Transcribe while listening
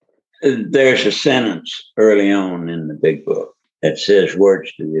There's a sentence early on in the big book that says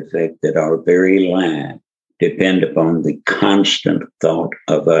words to the effect that our very life depend upon the constant thought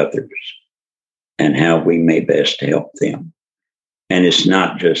of others and how we may best help them. And it's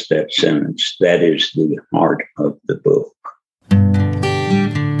not just that sentence. That is the heart of the book.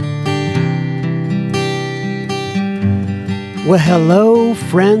 Well, hello,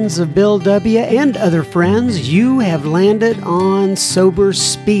 friends of Bill W. and other friends. You have landed on Sober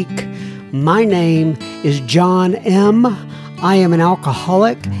Speak. My name is John M. I am an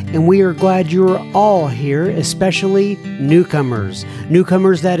alcoholic, and we are glad you're all here, especially newcomers.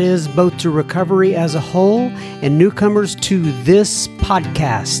 Newcomers, that is, both to recovery as a whole and newcomers to this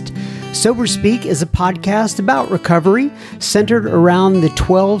podcast. Sober Speak is a podcast about recovery centered around the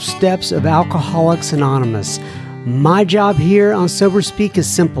 12 steps of Alcoholics Anonymous. My job here on Sober Speak is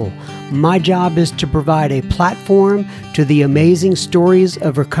simple. My job is to provide a platform to the amazing stories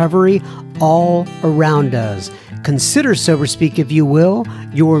of recovery all around us. Consider Sober Speak, if you will,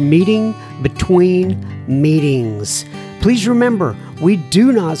 your meeting between meetings. Please remember, we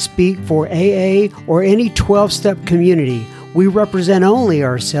do not speak for AA or any 12-step community. We represent only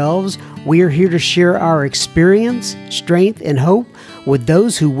ourselves. We are here to share our experience, strength, and hope with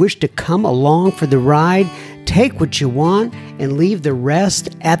those who wish to come along for the ride. Take what you want and leave the rest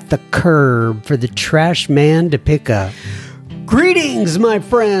at the curb for the trash man to pick up. Greetings, my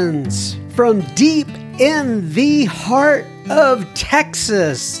friends, from deep in the heart of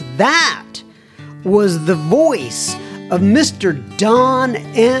Texas. That was the voice of Mr. Don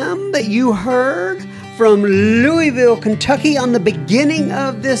M. that you heard from Louisville, Kentucky on the beginning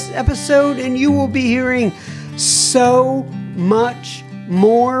of this episode, and you will be hearing so much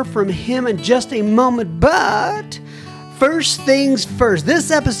more from him in just a moment. But first things first,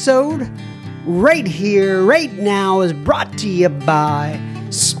 this episode right here, right now, is brought to you by,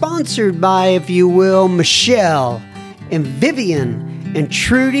 sponsored by, if you will, Michelle and Vivian and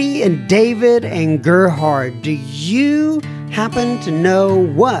Trudy and David and Gerhard. Do you happen to know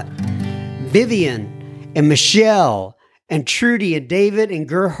what Vivian and Michelle and Trudy and David and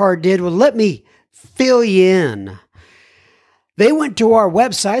Gerhard did? Well, let me fill you in. They went to our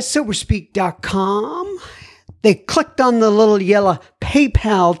website, soberspeak.com. They clicked on the little yellow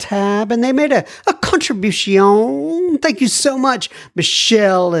PayPal tab, and they made a contribution. Thank you so much,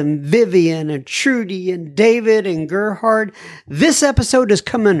 Michelle and Vivian and Trudy and David and Gerhard. This episode is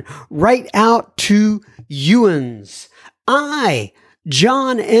coming right out to youans. I,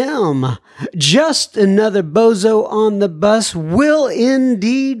 John M., just another bozo on the bus, will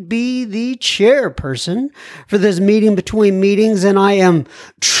indeed be the chairperson for this meeting between meetings, and I am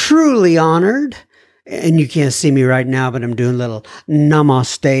truly honored. And you can't see me right now, but I'm doing little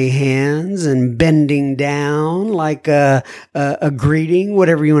namaste hands and bending down like a greeting,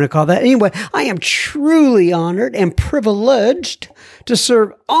 whatever you want to call that. Anyway, I am truly honored and privileged to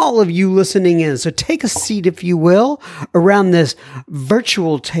serve all of you listening in. So take a seat, if you will, around this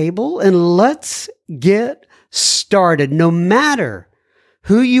virtual table, and let's get started. No matter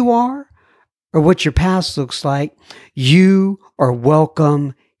who you are or what your past looks like, you are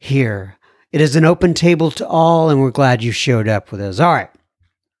welcome here. It is an open table to all, and we're glad you showed up with us. All right.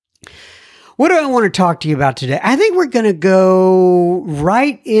 What do I want to talk to you about today? I think we're going to go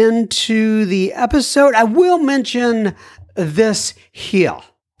right into the episode. I will mention this here.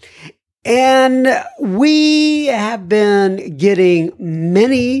 And we have been getting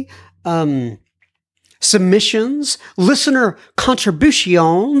many submissions, listener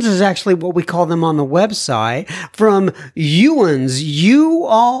contributions is actually what we call them on the website, from youans. You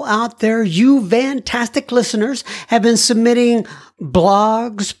all out there, you fantastic listeners, have been submitting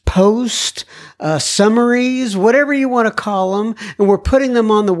blogs, posts, summaries, whatever you want to call them, and we're putting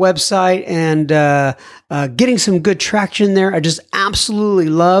them on the website and getting some good traction there. I just absolutely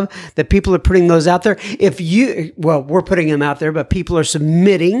love that people are putting those out there. We're putting them out there, but people are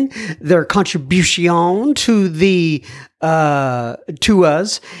submitting their contribution to the to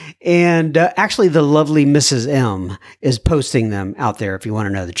us, and actually the lovely Mrs. M is posting them out there. If you want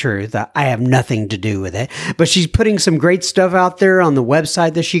to know the truth, I have nothing to do with it, but she's putting some great stuff out there on the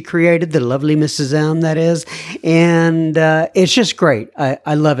website that she created, the lovely Mrs. M, that is, and it's just great.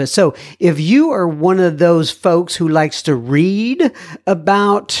 I love it. So if you are one of those folks who likes to read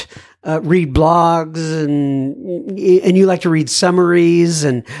about read blogs and you like to read summaries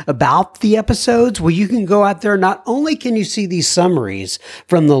and about the episodes, well, you can go out there. Not only can you see these summaries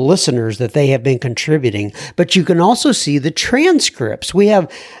from the listeners that they have been contributing, but you can also see the transcripts. We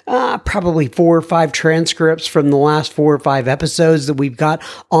have probably 4 or 5 transcripts from the last 4 or 5 episodes that we've got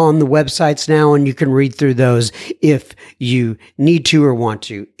on the websites now, and you can read through those if you need to or want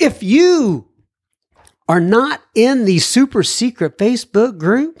to. If you are not in the super secret Facebook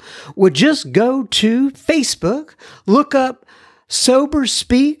group, would just go to Facebook, look up Sober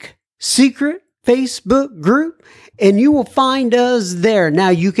Speak Secret Facebook group, and you will find us there. Now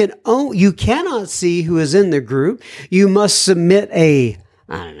you cannot see who is in the group. You must submit I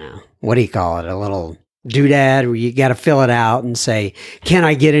don't know, what do you call it? A little doodad where you got to fill it out and say, can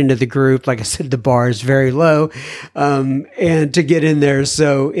I get into the group? Like I said, the bar is very low, and to get in there.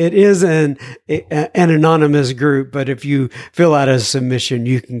 So it is an anonymous group, but if you fill out a submission,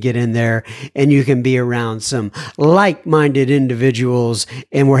 you can get in there and you can be around some like-minded individuals,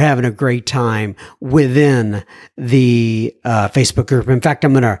 and we're having a great time within the Facebook group. In fact,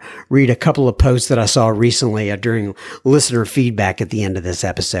 I'm going to read a couple of posts that I saw recently during listener feedback at the end of this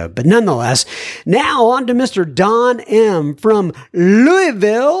episode. But nonetheless, now on to Mr. Don M. from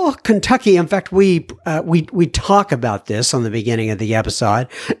Louisville, Kentucky. In fact, we talk about this on the beginning of the episode,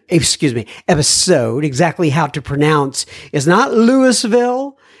 exactly how to pronounce. It's not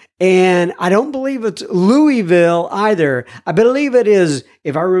Louisville, and I don't believe it's Louisville either. I believe it is,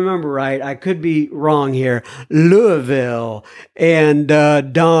 if I remember right, I could be wrong here, Louisville. And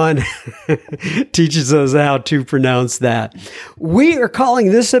Don teaches us how to pronounce that. We are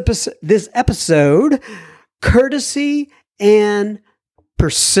calling this episode Courtesy and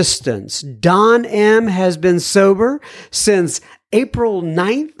Persistence. Don M. has been sober since April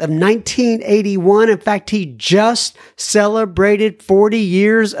 9th of 1981. In fact, he just celebrated 40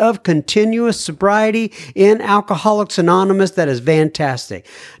 years of continuous sobriety in Alcoholics Anonymous. That is fantastic.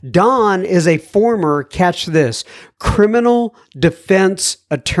 Don is a former, catch this, criminal defense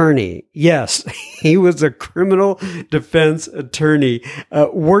attorney. Yes, he was a criminal defense attorney.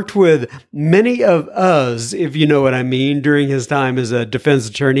 Worked with many of us, if you know what I mean, during his time as a defense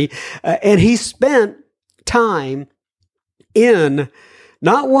attorney. And he spent time in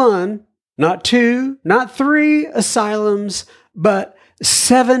not 1, not 2, not 3 asylums, but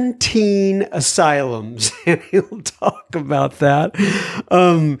 17 asylums. And he'll talk about that.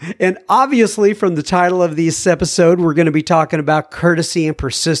 And obviously, from the title of this episode, we're going to be talking about courtesy and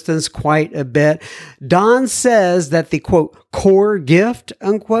persistence quite a bit. Don says that the, quote, core gift,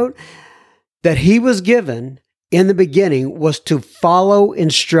 unquote, that he was given in the beginning was to follow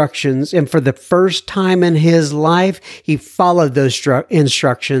instructions. And for the first time in his life, he followed those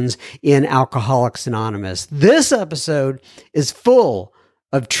instructions in Alcoholics Anonymous. This episode is full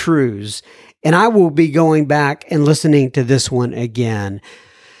of truths, and I will be going back and listening to this one again.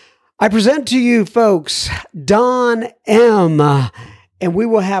 I present to you, folks, Don M., and we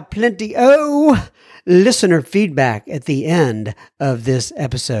will have plenty listener feedback at the end of this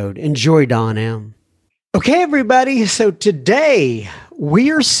episode. Enjoy, Don M. Okay, everybody. So today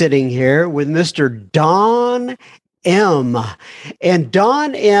we are sitting here with Mr. Don M. And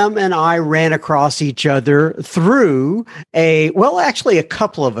Don M. and I ran across each other through a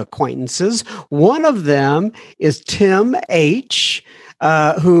couple of acquaintances. One of them is Tim H.,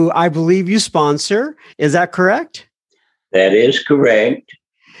 who I believe you sponsor. Is that correct? That is correct.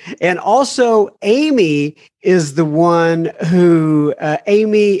 And also Amy is the one who,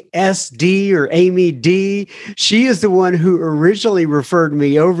 Amy SD or Amy D, she is the one who originally referred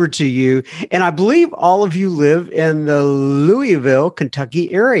me over to you. And I believe all of you live in the Louisville,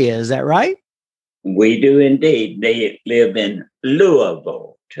 Kentucky area. Is that right? We do indeed. They live in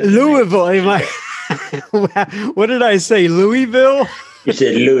Louisville. Louisville. What did I say? Louisville? You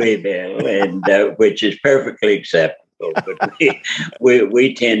said Louisville, and which is perfectly acceptable. But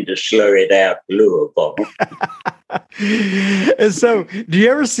we tend to slur it out, Louisville. And so, do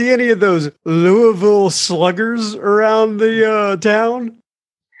you ever see any of those Louisville sluggers around the town?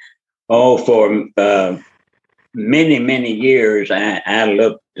 Oh, for many, many years, I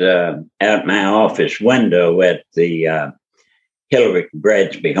looked out my office window at the Hillary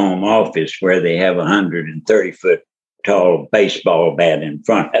Bradsby home office, where they have a 130-foot tall baseball bat in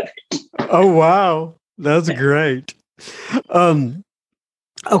front of it. Oh, wow. That's great.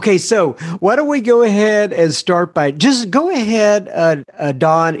 Okay, so why don't we go ahead and start by just go ahead,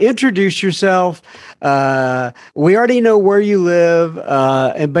 Don, introduce yourself. We already know where you live,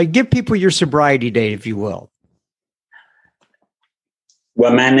 but give people your sobriety date, if you will.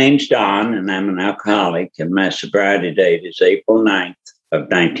 Well, my name's Don, and I'm an alcoholic, and my sobriety date is April 9th, of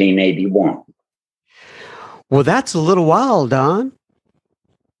 1981. Well, that's a little while, Don.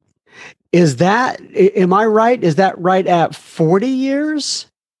 Am I right? Is that right at 40 years?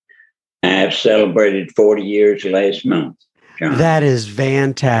 I have celebrated 40 years last month, John. That is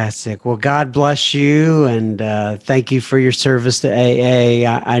fantastic. Well, God bless you, and thank you for your service to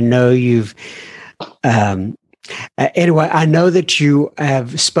AA. I know you've, anyway, I know that you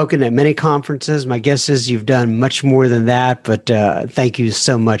have spoken at many conferences. My guess is you've done much more than that, but thank you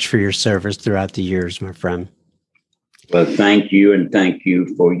so much for your service throughout the years, my friend. Well, thank you, and thank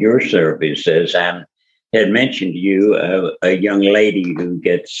you for your service. As I had mentioned to you, a young lady who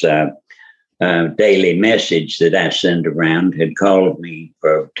gets a daily message that I send around had called me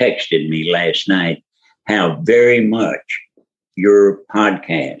or texted me last night how very much your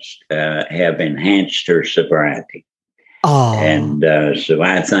podcast have enhanced her sobriety. Oh. And so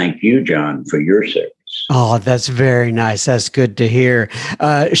I thank you, John, for your service. Oh, that's very nice. That's good to hear.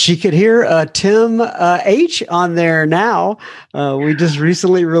 She could hear Tim H on there now. We just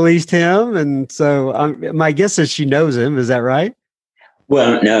recently released him. And so my guess is she knows him. Is that right?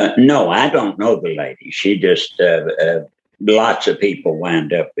 Well, no, I don't know the lady. She just, lots of people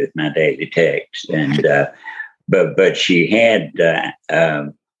wind up with my daily text. And but she had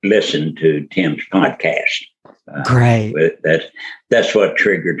listened to Tim's podcast. Great. That's what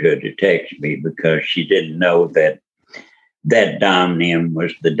triggered her to text me, because she didn't know that Domnium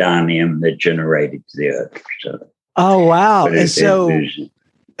was the Donium that generated the other. So, oh wow!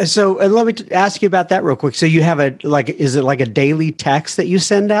 So let me ask you about that real quick. So you have is it like a daily text that you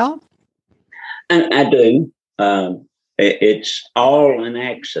send out? I do. It's all an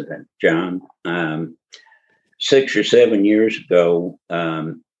accident, John. 6 or 7 years ago,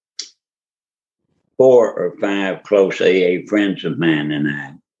 4 or 5 close AA friends of mine and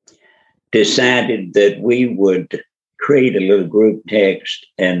I decided that we would create a little group text,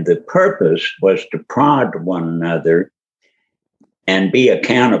 and the purpose was to prod one another and be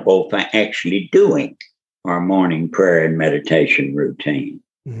accountable for actually doing our morning prayer and meditation routine.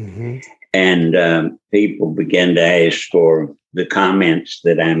 Mm-hmm. And people began to ask for the comments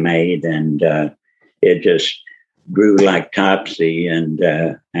that I made, and it just grew like Topsy. And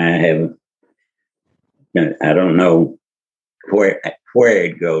I don't know where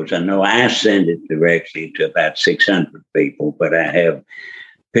it goes. I know I send it directly to about 600 people, but I have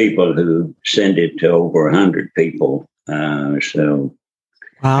people who send it to over 100 people. So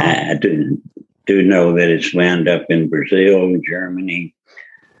wow. I do know that it's wound up in Brazil, Germany,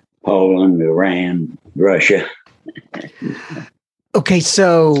 Poland, Iran, Russia. Okay,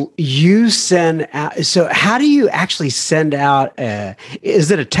 so you send out. So how do you actually send out?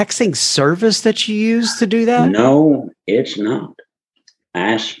 Is it a texting service that you use to do that? No, it's not.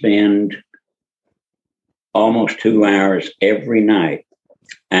 I spend almost 2 hours every night.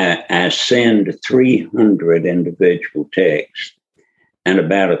 I send 300 individual texts, and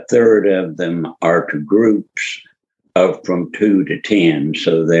about a third of them are to groups of from 2 to 10.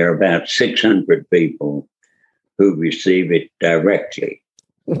 So there are about 600 people who receive it directly.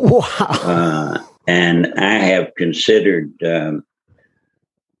 Wow. And I have considered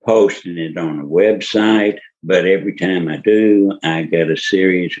posting it on a website, but every time I do, I get a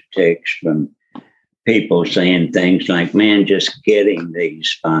series of texts from people saying things like, man, just getting these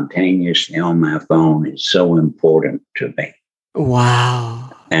spontaneously on my phone is so important to me. Wow.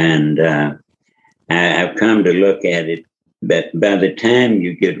 And I've come to look at it that by the time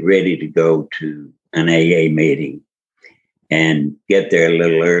you get ready to go to an AA meeting and get there a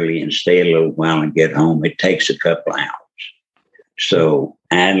little early and stay a little while and get home, it takes a couple hours. So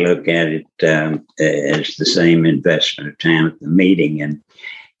I look at it as the same investment of time at the meeting, and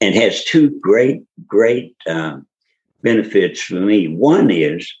has two great benefits for me. One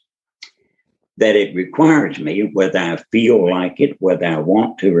is that it requires me, whether I feel like it, whether I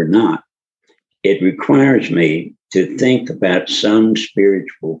want to or not, it requires me to think about some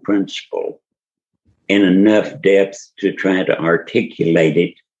spiritual principle in enough depth to try to articulate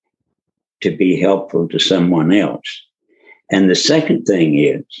it to be helpful to someone else. And the second thing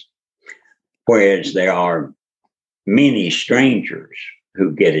is, whereas there are many strangers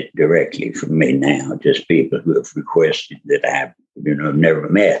who get it directly from me now, just people who have requested that I've never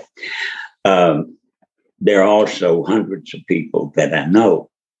met, there are also hundreds of people that I know.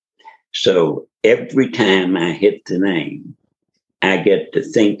 So every time I hit the name, I get to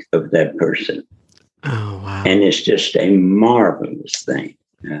think of that person. Oh, wow. And it's just a marvelous thing.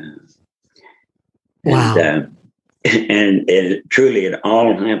 Wow. And truly, it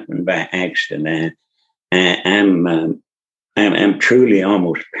all happened by accident. I'm truly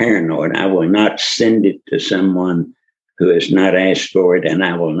almost paranoid. I will not send it to someone who has not asked for it, and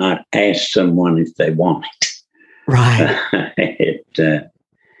I will not ask someone if they want it. Right.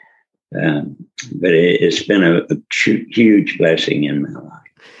 But it's been a huge blessing in my life.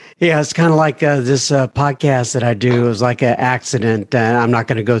 Yeah, it's kind of like this podcast that I do. It was like an accident. I'm not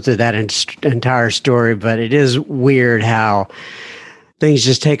going to go through that entire story, but it is weird how things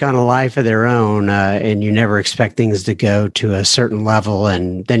just take on a life of their own, and you never expect things to go to a certain level,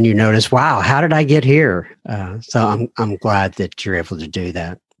 and then you notice, wow, how did I get here? So I'm glad that you're able to do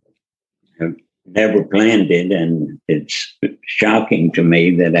that. I've never planned it, and it's shocking to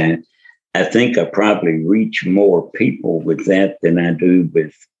me that I think I probably reach more people with that than I do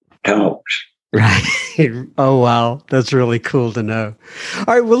with talks. Right. Oh, wow. That's really cool to know. All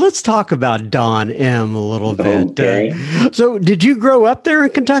right. Well, let's talk about Don M. a little bit. Okay. So did you grow up there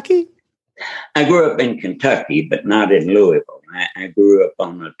in Kentucky? I grew up in Kentucky, but not in Louisville. I grew up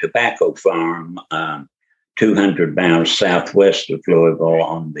on a tobacco farm 200 miles southwest of Louisville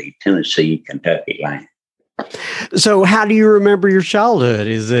on the Tennessee-Kentucky line. So how do you remember your childhood?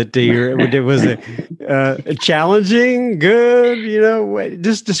 Is it, was it challenging, good?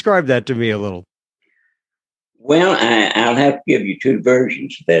 Just describe that to me a little. Well, I'll have to give you two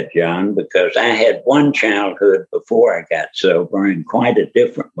versions of that, John, because I had one childhood before I got sober and quite a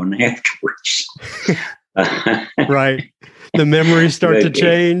different one afterwards. Right. The memories start to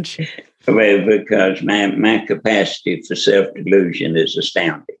change. Well, because my capacity for self-delusion is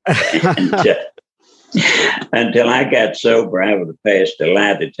astounding. Until I got sober, I would have passed a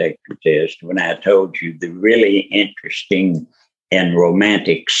lie detector test when I told you the really interesting and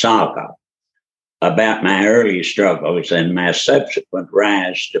romantic saga about my early struggles and my subsequent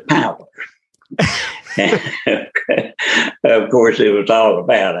rise to power. Of course, it was all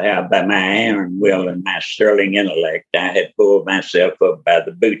about how, by my iron will and my sterling intellect, I had pulled myself up by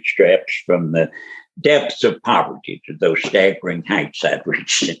the bootstraps from the depths of poverty to those staggering heights I'd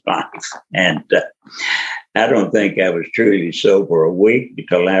reached in life. And I don't think I was truly sober a week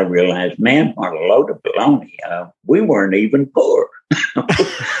until I realized, man, what a load of baloney. We weren't even poor.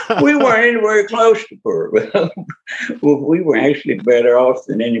 We weren't anywhere close to poor. We were actually better off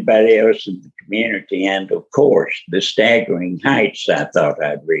than anybody else in the community. And of course, the staggering heights I thought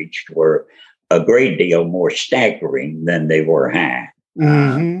I'd reached were a great deal more staggering than they were high.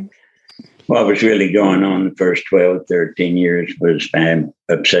 Mm-hmm. What was really going on the first 12, 13 years was my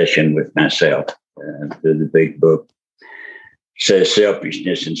obsession with myself. The big book says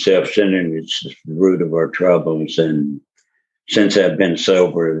selfishness and self-centeredness is the root of our troubles. And since I've been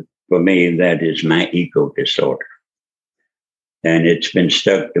sober, for me, that is my ego disorder. And it's been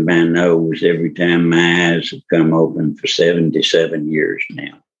stuck to my nose every time my eyes have come open for 77 years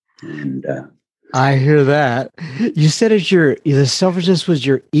now. And I hear that. You said the selfishness was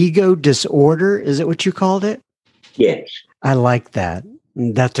your ego disorder. Is it what you called it? Yes. I like that.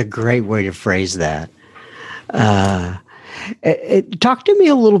 That's a great way to phrase that. Talk to me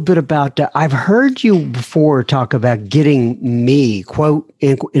a little bit about, I've heard you before talk about getting me, quote,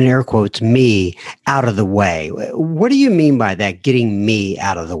 in air quotes, me out of the way. What do you mean by that, getting me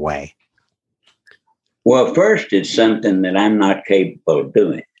out of the way? Well, first, it's something that I'm not capable of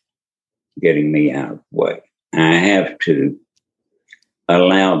doing, getting me out of the way. I have to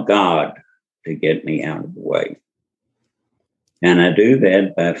allow God to get me out of the way. And I do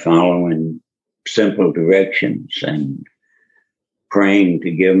that by following simple directions and praying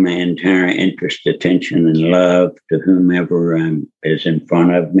to give my entire interest, attention, and love to whomever is in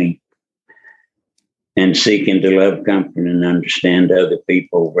front of me, and seeking to love, comfort, and understand other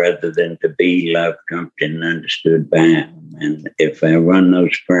people rather than to be loved, comforted, and understood by them. And if I run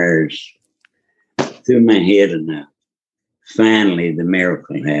those prayers through my head enough, finally the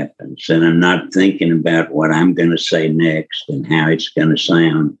miracle happens. And I'm not thinking about what I'm going to say next and how it's going to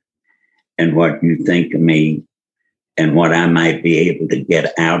sound and what you think of me and what I might be able to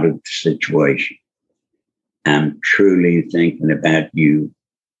get out of the situation. I'm truly thinking about you.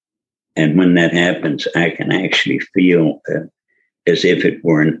 And when that happens, I can actually feel as if it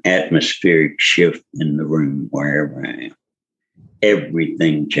were an atmospheric shift in the room wherever I am.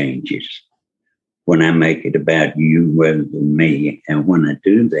 Everything changes when I make it about you rather than me. And when I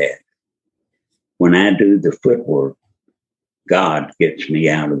do that, when I do the footwork, God gets me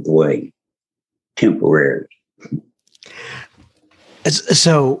out of the way temporarily.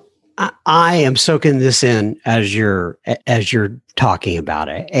 So I am soaking this in as you're talking about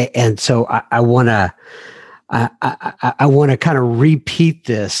it, and so I want to kind of repeat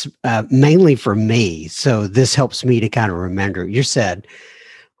this mainly for me. So this helps me to kind of remember. You said,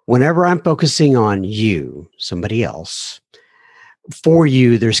 whenever I'm focusing on you, somebody else, for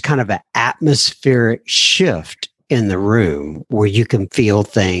you, there's kind of an atmospheric shift in the room where you can feel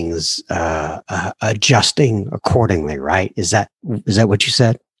things adjusting accordingly, right? Is that what you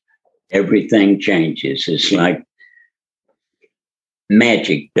said? Everything changes. It's like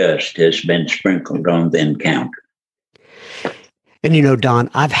magic dust has been sprinkled on the encounter. And Don,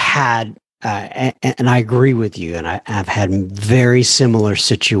 I've had, and I agree with you, and I've had very similar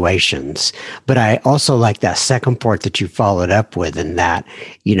situations, but I also like that second part that you followed up with, in that,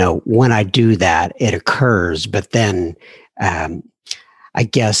 when I do that, it occurs, but then, I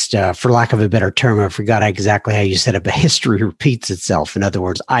guess, for lack of a better term, I forgot exactly how you said it, but history repeats itself. In other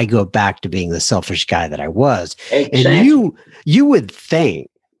words, I go back to being the selfish guy that I was. Exactly. And you would think,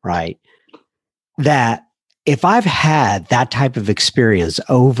 right, that if I've had that type of experience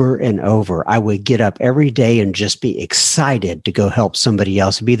over and over, I would get up every day and just be excited to go help somebody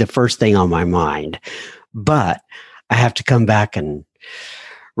else. It'd be the first thing on my mind. But I have to come back and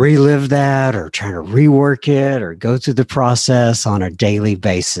relive that, or try to rework it, or go through the process on a daily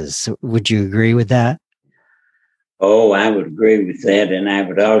basis. Would you agree with that? Oh, I would agree with that. And I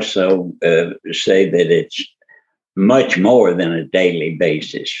would also say that it's much more than a daily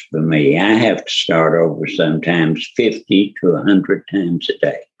basis for me. I have to start over sometimes 50 to 100 times a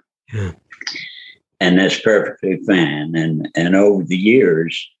day. Yeah. And that's perfectly fine. And over the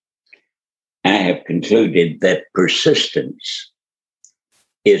years, I have concluded that persistence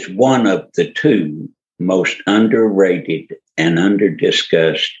is one of the two most underrated and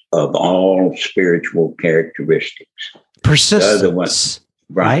underdiscussed of all spiritual characteristics. Persistence. The other one,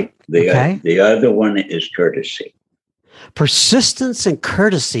 right? The other one is courtesy. Persistence and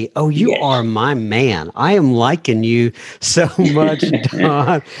courtesy. Oh, you Yes. are my man. I am liking you so much,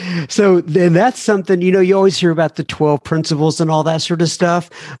 Don. So then that's something, you always hear about the 12 principles and all that sort of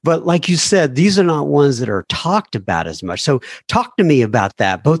stuff. But like you said, these are not ones that are talked about as much. So talk to me about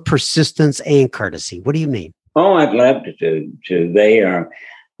that, both persistence and courtesy. What do you mean? Oh, I'd love to. They are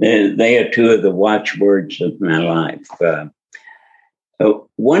two of the watchwords of my life.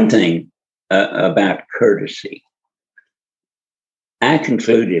 One thing about courtesy, I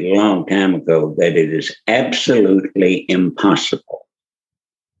concluded a long time ago that it is absolutely impossible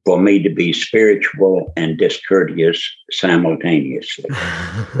for me to be spiritual and discourteous simultaneously.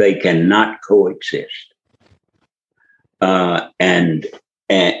 They cannot coexist. And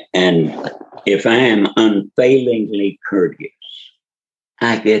if I am unfailingly courteous,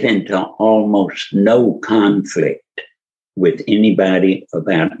 I get into almost no conflict with anybody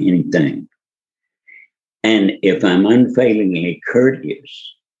about anything. And if I'm unfailingly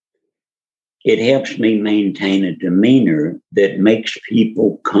courteous, it helps me maintain a demeanor that makes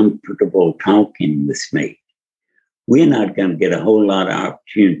people comfortable talking with me. We're not going to get a whole lot of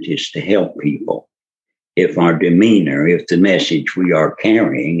opportunities to help people if our demeanor, if the message we are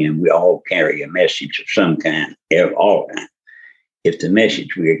carrying, and we all carry a message of some kind all the time, if the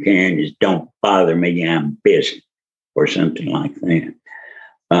message we are carrying is "don't bother me, I'm busy," or something like that.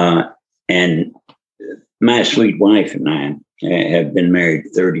 And my sweet wife and I have been married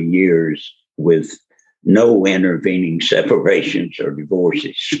 30 years with no intervening separations or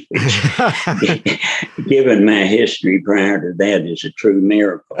divorces, which, given my history prior to that, is a true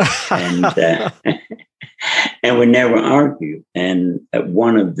miracle. And we never argue. And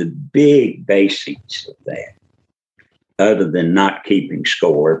one of the big basics of that, other than not keeping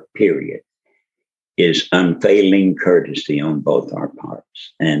score, period, is unfailing courtesy on both our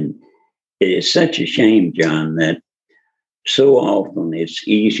parts. And it is such a shame, John, that so often it's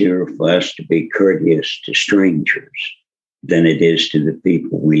easier for us to be courteous to strangers than it is to the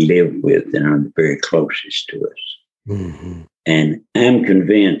people we live with and are the very closest to us. Mm-hmm. And I'm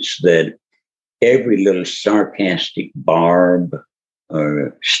convinced that every little sarcastic barb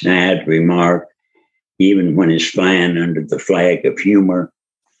or snide remark, even when it's flying under the flag of humor,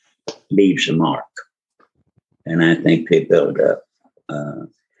 leaves a mark. And I think they build up.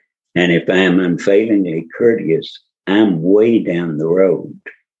 And if I'm unfailingly courteous, I'm way down the road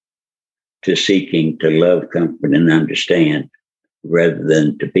to seeking to love, comfort, and understand rather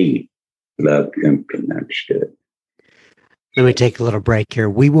than to be loved, comforted, and understood. Let me take a little break here.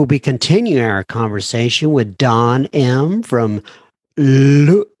 We will be continuing our conversation with Don M. from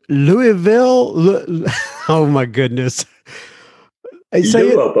Louisville. Oh, my goodness.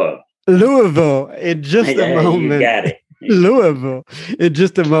 Louisville. Louisville in just a moment. You got it. Louisville in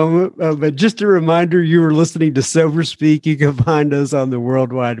just a moment. But just a reminder, you were listening to Sober Speak. You can find us on the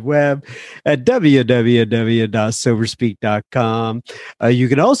World Wide Web at www.soberspeak.com. You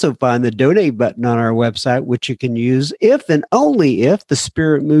can also find the donate button on our website, which you can use if and only if the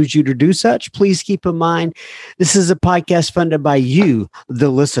Spirit moves you to do such. Please keep in mind, this is a podcast funded by you, the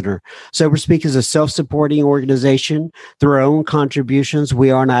listener. Sober Speak is a self-supporting organization. Through our own contributions, we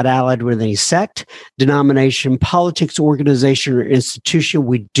are not allied with any sect, denomination, politics, organization, or institution.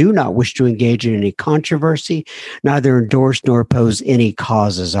 We do not wish to engage in any controversy, neither endorse nor oppose any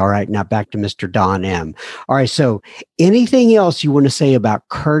causes. All right, now back to Mr. Don M. All right, so anything else you want to say about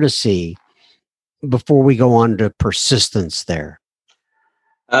courtesy before we go on to persistence there?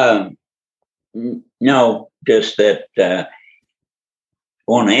 No, just that I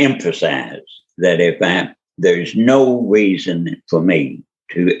want to emphasize that there's no reason for me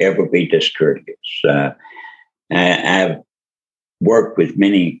to ever be discourteous. I've worked with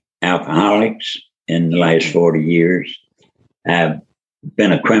many alcoholics in the last 40 years. I've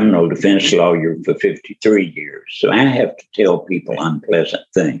been a criminal defense lawyer for 53 years. So I have to tell people unpleasant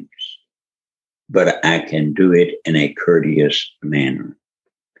things, but I can do it in a courteous manner.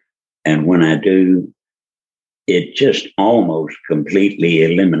 And when I do, it just almost completely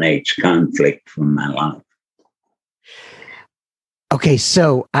eliminates conflict from my life. Okay,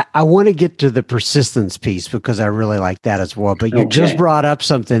 so I want to get to the persistence piece because I really like that as well. But you just brought up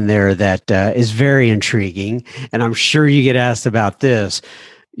something there that is very intriguing, and I'm sure you get asked about this.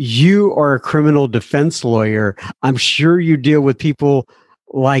 You are a criminal defense lawyer. I'm sure you deal with people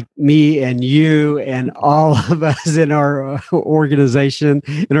like me and you and all of us in our organization,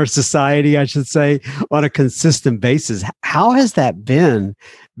 in our society, I should say, on a consistent basis. How has that been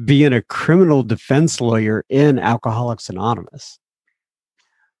being a criminal defense lawyer in Alcoholics Anonymous?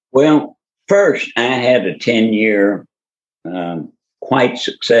 Well, first, I had a 10-year, quite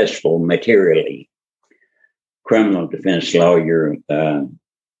successful materially criminal defense lawyer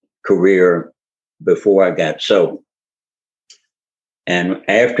career before I got sober. And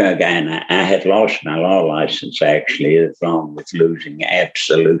after I had lost my law license, actually, along with losing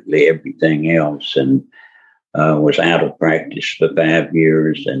absolutely everything else, and was out of practice for 5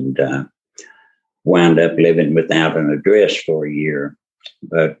 years and wound up living without an address for a year.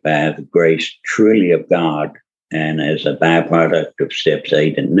 But by the grace truly of God, and as a byproduct of steps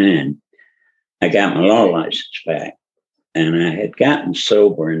 8 and 9, I got my law license back. And I had gotten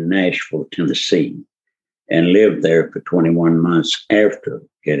sober in Nashville, Tennessee, and lived there for 21 months after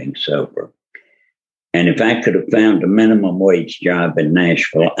getting sober. And if I could have found a minimum wage job in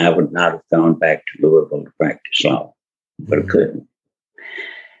Nashville, I would not have gone back to Louisville to practice law, but I couldn't.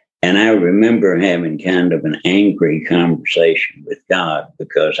 And I remember having kind of an angry conversation with God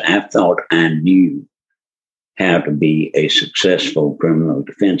because I thought I knew how to be a successful criminal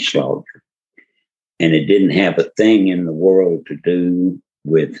defense lawyer. And it didn't have a thing in the world to do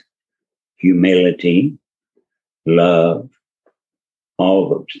with humility, love, all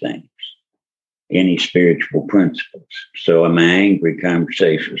those things, any spiritual principles. So my angry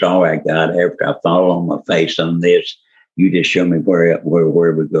conversation was, all right, God, after I fall on my face on this, you just show me where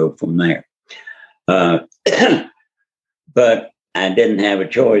we go from there. But I didn't have a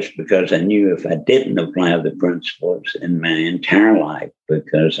choice because I knew if I didn't apply the principles in my entire life,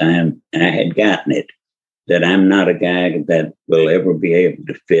 because I had gotten it, that I'm not a guy that will ever be able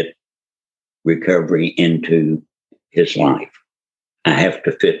to fit recovery into his life. I have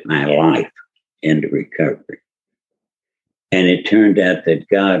to fit my life into recovery. And it turned out that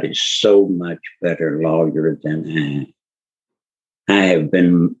God is so much better lawyer than I am. I have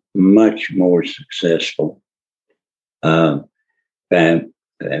been much more successful by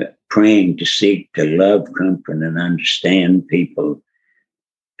praying to seek to love, comfort, and understand people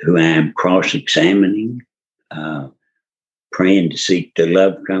who I am cross-examining, praying to seek to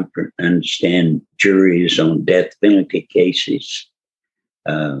love, comfort, understand juries on death penalty cases,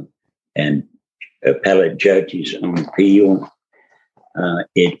 and appellate judges on appeal.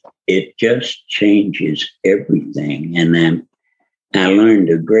 It just changes everything. And I learned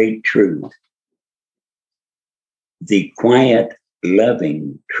a great truth. The quiet,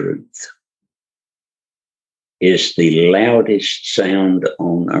 loving truth is the loudest sound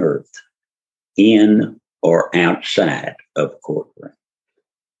on earth, in or outside of courtroom.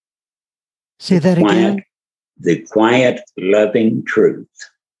 Say that again. The quiet, loving truth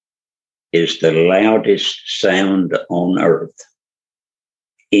is the loudest sound on earth,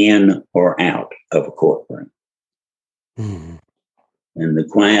 in or out of a courtroom. Mm. And the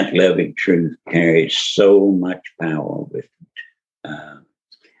quiet, loving truth carries so much power with it.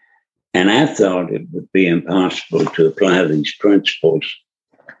 And I thought it would be impossible to apply these principles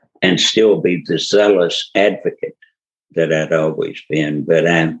and still be the zealous advocate that I'd always been. But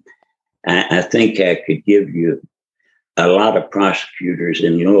I think I could give you a lot of prosecutors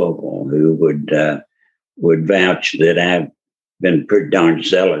in Louisville who would vouch that I've been a pretty darn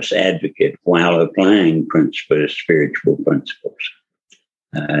zealous advocate while applying spiritual principles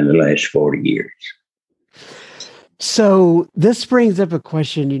in the last 40 years. So this brings up a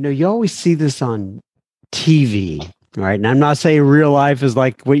question. You always see this on TV, right? And I'm not saying real life is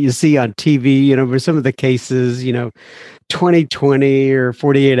like what you see on TV, but some of the cases, 2020 or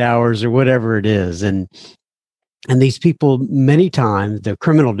 48 hours or whatever it is. And these people, many times, the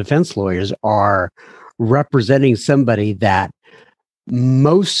criminal defense lawyers are representing somebody that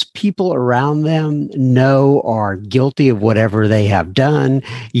most people around them know are guilty of whatever they have done.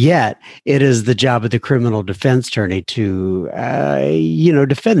 Yet it is the job of the criminal defense attorney to,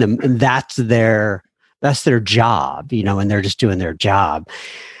 defend them. And that's their job, and they're just doing their job.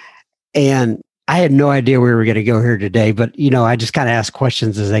 And I had no idea we were going to go here today, but, I just kind of ask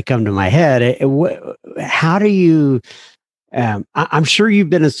questions as they come to my head. How do you, I'm sure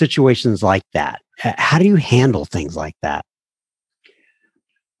you've been in situations like that. How do you handle things like that?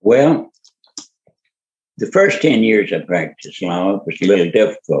 Well, the first 10 years I practiced law, it was a little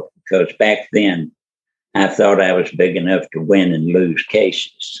difficult because back then I thought I was big enough to win and lose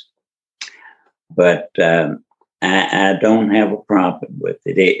cases. But I don't have a problem with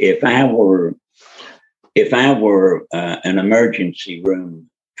it. If I were an emergency room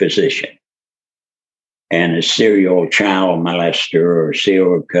physician and a serial child molester or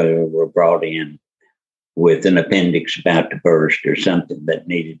serial killer were brought in with an appendix about to burst or something that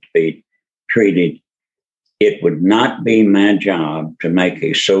needed to be treated, it would not be my job to make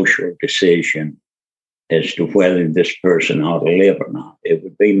a social decision as to whether this person ought to live or not. It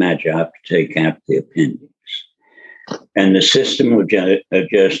would be my job to take out the appendix. And the system of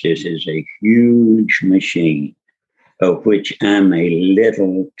justice is a huge machine of which I'm a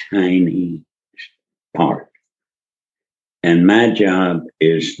little tiny part. And my job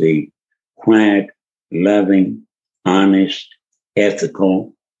is the quiet, loving, honest,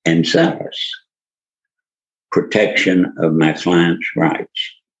 ethical, and zealous protection of my client's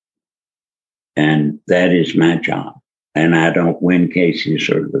rights. And that is my job. And I don't win cases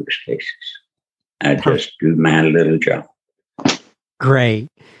or lose cases. I just do my little job. Great.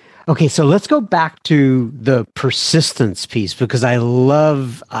 Okay, so let's go back to the persistence piece because I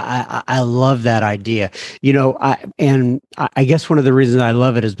love that idea. I guess one of the reasons I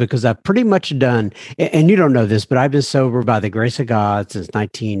love it is because I've pretty much done, and you don't know this, but I've been sober by the grace of God since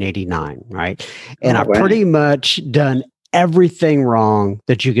 1989, right? And I've pretty much done everything wrong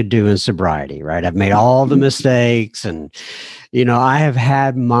that you could do in sobriety, right? I've made all the mistakes and, I have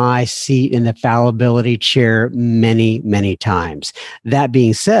had my seat in the fallibility chair many, many times. That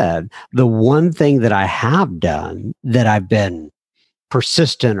being said, the one thing that I have done that I've been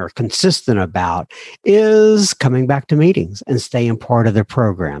persistent or consistent about is coming back to meetings and staying part of the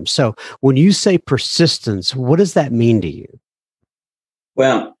program. So when you say persistence, what does that mean to you?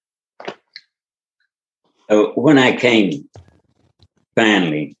 Well, when I came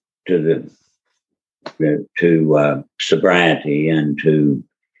finally to sobriety and to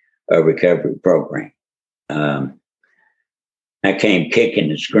a recovery program, I came kicking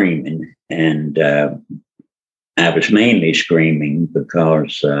and screaming, and I was mainly screaming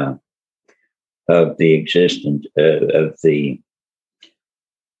because of the existence of the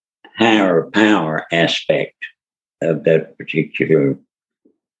higher power aspect of that particular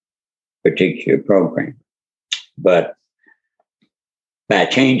program. But by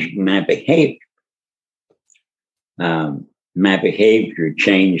changing my behavior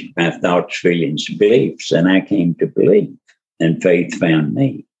changed my thoughts, feelings, beliefs, and I came to believe, and faith found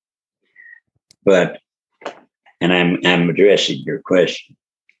me. And I'm addressing your question.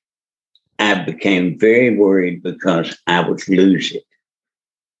 I became very worried because I would lose it.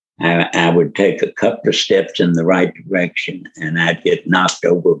 I would take a couple of steps in the right direction, and I'd get knocked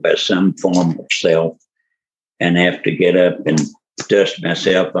over by some form of self and have to get up and dust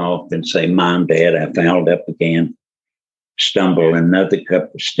myself off and say, Mom, Dad, I fouled up again, stumble another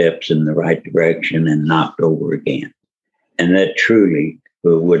couple of steps in the right direction and knocked over again. And that truly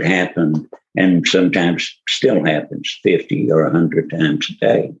would happen, and sometimes still happens 50 or 100 times a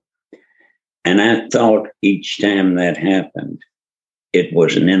day. And I thought each time that happened, it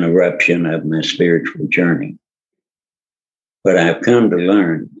was an interruption of my spiritual journey. But I've come to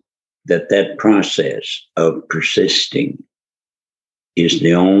learn that process of persisting is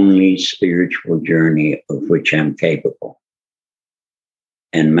the only spiritual journey of which I'm capable.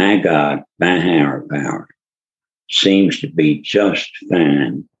 And my God, my higher power, seems to be just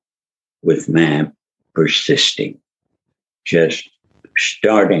fine with my persisting, just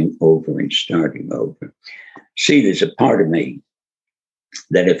starting over and starting over. See, there's a part of me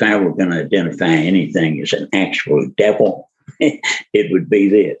that if I were going to identify anything as an actual devil, it would be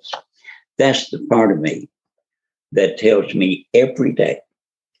this. That's the part of me that tells me every day,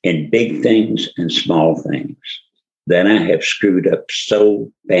 in big things and small things, that I have screwed up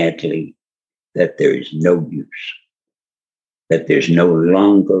so badly that there is no use, that there's no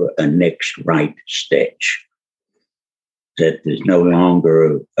longer a next right stitch, that there's no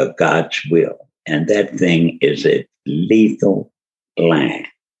longer a God's will. And that thing is a lethal lie.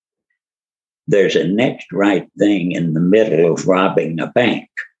 There's a next right thing in the middle of robbing a bank.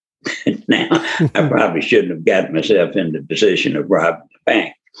 Now, I probably shouldn't have gotten myself in the position of robbing a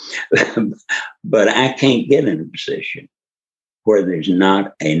bank, but I can't get in a position where there's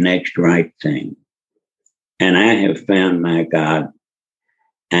not a next right thing. And I have found, my God,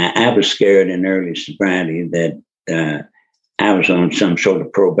 I was scared in early sobriety that I was on some sort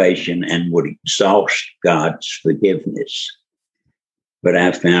of probation and would exhaust God's forgiveness. But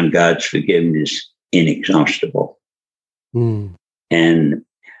I found God's forgiveness inexhaustible. Mm. And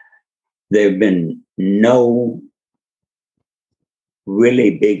there have been no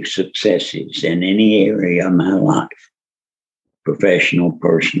really big successes in any area of my life, professional,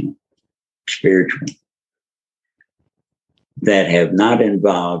 personal, spiritual, that have not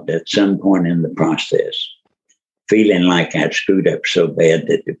involved at some point in the process feeling like I'd screwed up so bad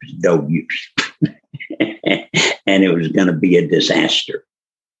that there was no use. And it was going to be a disaster.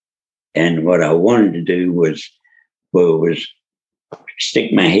 And what I wanted to do was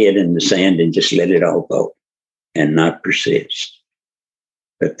stick my head in the sand and just let it all go and not persist.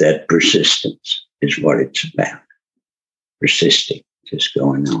 But that persistence is what it's about. Persisting, just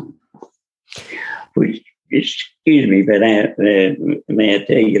going on. Excuse me, but may I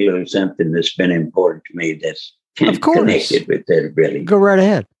tell you a little something that's been important to me that's connected with that, really? Go right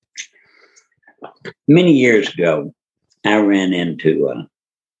ahead. Many years ago, I ran into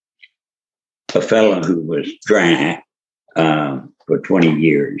a fellow who was dry for 20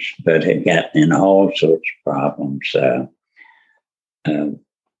 years, but had gotten in all sorts of problems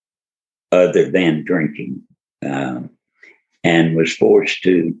other than drinking, and was forced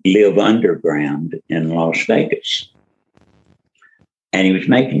to live underground in Las Vegas. And he was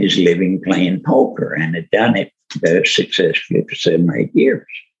making his living playing poker and had done it successfully for 7 or 8 years.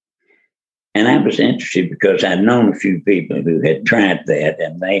 And I was interested because I'd known a few people who had tried that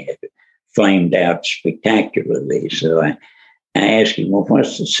and they had flamed out spectacularly. So I asked him, well,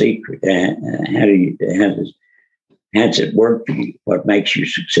 what's the secret? How does it work for you? What makes you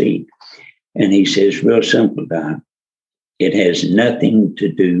succeed? And he says, real simple, Don. It has nothing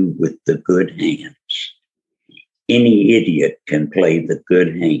to do with the good hands. Any idiot can play the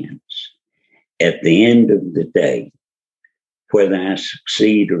good hands. At the end of the day, whether I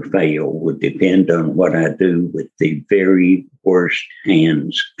succeed or fail would depend on what I do with the very worst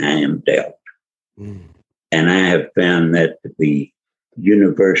hands I am dealt. Mm. And I have found that to be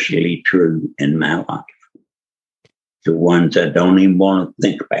universally true in my life. The ones I don't even want to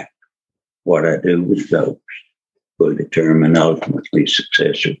think about. What I do with those will determine ultimately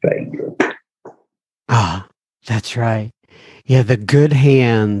success or failure. Ah, that's right. Yeah, the good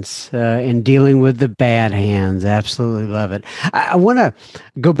hands in dealing with the bad hands. Absolutely love it. I want to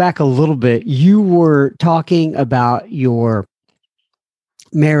go back a little bit. You were talking about your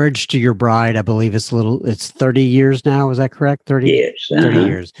marriage to your bride. I believe it's 30 years now. Is that correct? 30? Yes. 30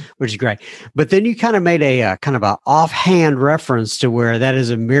 years, which is great. But then you kind of made a kind of an offhand reference to where that is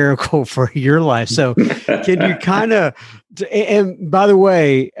a miracle for your life. So can you kind of, and by the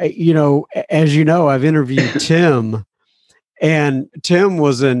way, as you know, I've interviewed Tim. And Tim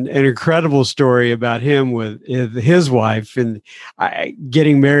was an incredible story about him with his wife and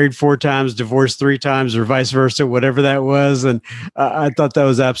getting married 4 times, divorced 3 times, or vice versa, whatever that was. And I thought that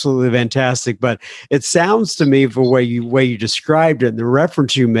was absolutely fantastic. But it sounds to me, for the way you described it and the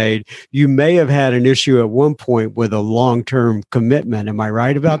reference you made, you may have had an issue at one point with a long-term commitment. Am I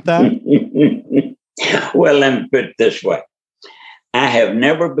right about that? Well, let me put it this way. I have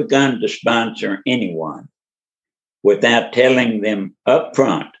never begun to sponsor anyone without telling them up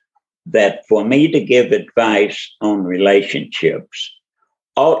front that for me to give advice on relationships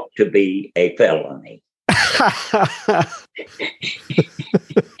ought to be a felony.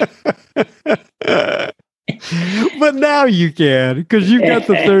 But now you can, because you've got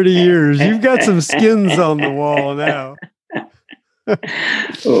the 30 years. You've got some skins on the wall now.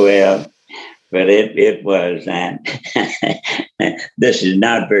 Well, but it was, and this is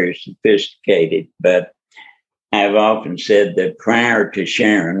not very sophisticated, but I've often said that prior to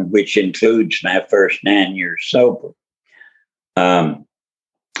Sharon, which includes my first 9 years sober,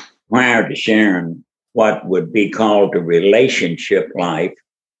 prior to Sharon, what would be called a relationship life,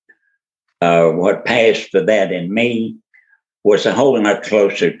 what passed for that in me was a whole lot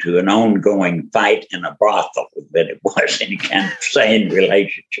closer to an ongoing fight in a brothel than it was any kind of sane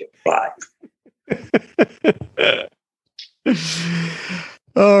relationship life.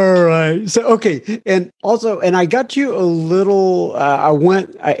 All right. So, okay. And also, and I got you a little,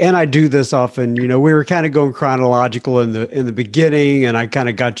 and I do this often, we were kind of going chronological in the beginning, and I kind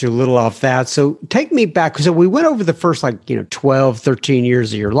of got you a little off that. So take me back. So we went over the first 12, 13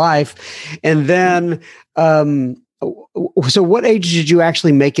 years of your life. And then, so what age did you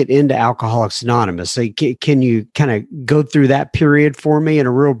actually make it into Alcoholics Anonymous? So can you kind of go through that period for me in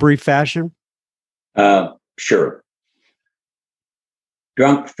a real brief fashion? Sure.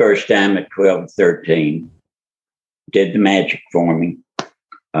 Drunk the first time at 12, 13, did the magic for me.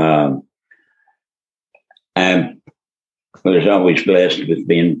 I was always blessed with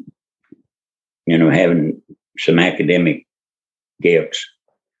being, having some academic gifts.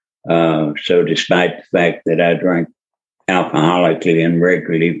 So despite the fact that I drank alcoholically and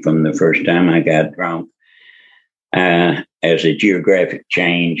regularly from the first time I got drunk, as a geographic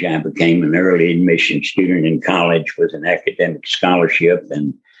change, I became an early admission student in college with an academic scholarship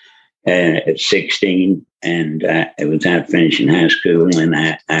and at 16, and I was out finishing high school, and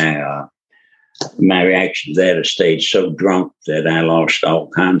my reaction to that, I stayed so drunk that I lost all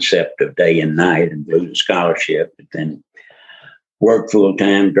concept of day and night and blew the scholarship. But then worked full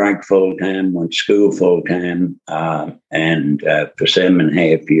time, drank full time, went to school full time, and for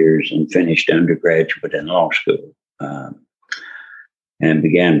 7.5 years, and finished undergraduate in law school. And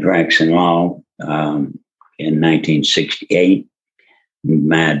began practicing law in 1968.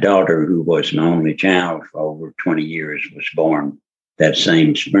 My daughter, who was my only child for over 20 years, was born that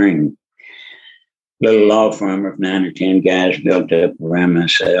same spring. Little law firm of 9 or 10 guys built up around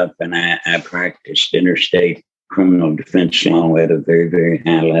myself, and I practiced interstate criminal defense law at a very, very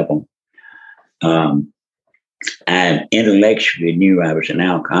high level. I intellectually knew I was an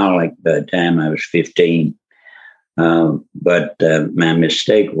alcoholic by the time I was 15. But my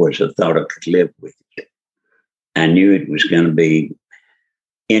mistake was I thought I could live with it. I knew it was going to be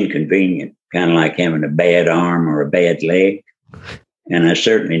inconvenient, kind of like having a bad arm or a bad leg. And I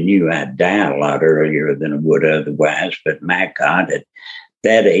certainly knew I'd die a lot earlier than I would otherwise. But my God, at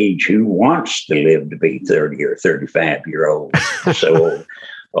that age, who wants to live to be 30 or 35-year-old? So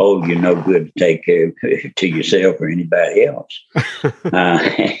you're no good to take care to yourself or anybody else.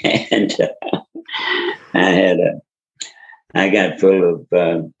 I got full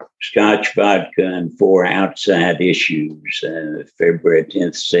of Scotch vodka and 4 outside issues, February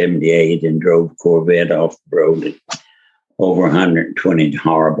 10th, 78, and drove Corvette off the road at over 120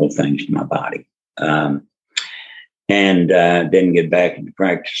 horrible things to my body. And didn't get back into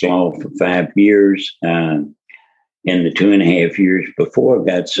practice law for 5 years. In the 2.5 years before I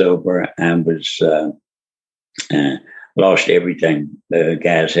got sober, I was lost everything. The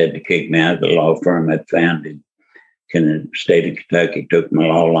guys had to kick me out of the law firm I'd founded in the state of Kentucky, took my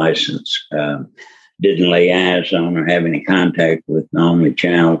law license, didn't lay eyes on or have any contact with my only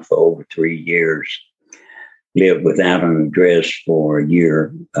child for over 3 years, lived without an address for a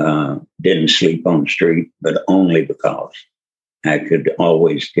year, didn't sleep on the street, but only because I could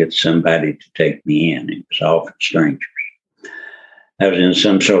always get somebody to take me in. It was often strangers. I was in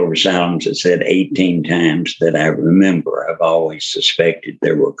some sort of asylums that said 18 times that I remember. I've always suspected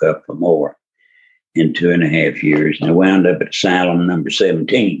there were a couple more in 2.5 years. And I wound up at asylum number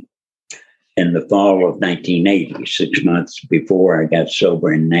 17 in the fall of 1980, 6 months before I got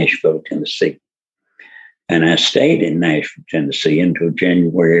sober in Nashville, Tennessee. And I stayed in Nashville, Tennessee until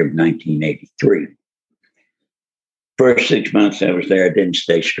January of 1983. First 6 months I was there, I didn't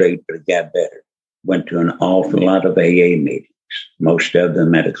stay straight, but it got better. Went to an awful lot of AA meetings, most of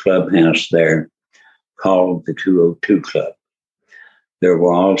them at a clubhouse there called the 202 Club. There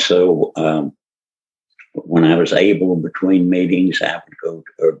were also, when I was able, between meetings, I would go,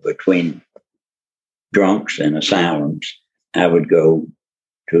 or between drunks and asylums, I would go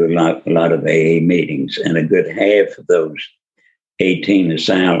to a lot of AA meetings. And a good half of those 18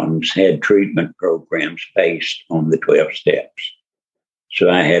 asylums had treatment programs based on the 12 steps. So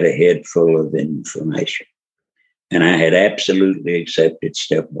I had a head full of information. And I had absolutely accepted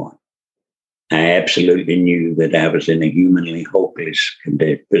step 1. I absolutely knew that I was in a humanly hopeless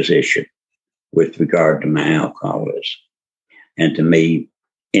position with regard to my alcoholism. And to me,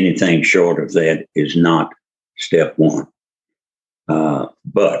 anything short of that is not step one.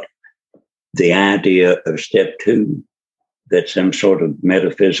 But the idea of step two, that some sort of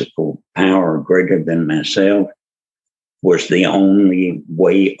metaphysical power greater than myself was the only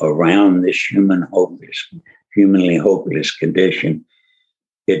way around this humanly hopeless condition,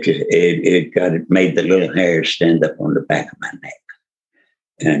 it made the little hairs stand up on the back of my neck.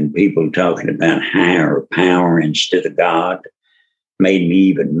 And people talking about higher power instead of God made me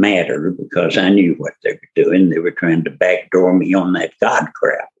even madder, because I knew what they were doing. They were trying to backdoor me on that God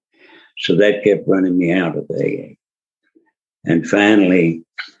crap. So that kept running me out of AA. And finally,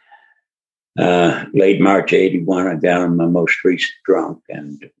 late March 81, I got on my most recent drunk,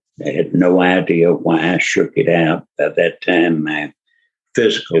 and I had no idea why I shook it out. By that time, my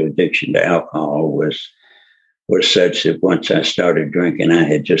physical addiction to alcohol was such that once I started drinking, I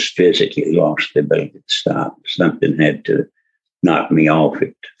had just physically lost the ability to stop. Something had to knock me off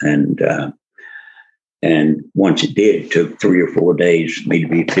it. And once it did, it took 3 or 4 days for me to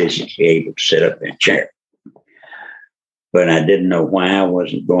be physically able to sit up in a chair. But I didn't know why I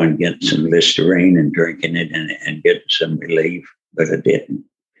wasn't going to get some Listerine and drinking it and getting some relief, but I didn't.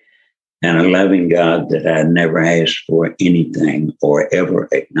 And a loving God that I never asked for anything or ever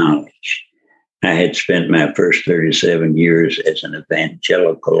acknowledged. I had spent my first 37 years as an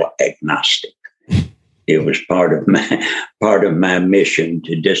evangelical agnostic. It was part of my mission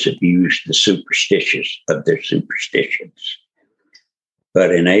to disabuse the superstitious of their superstitions.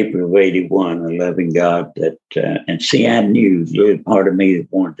 But in April of 81, a loving God I knew the little part of me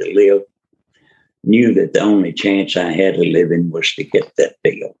that wanted to live, knew that the only chance I had of living was to get that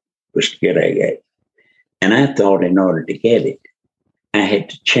deal, was to get AA. And I thought in order to get it, I had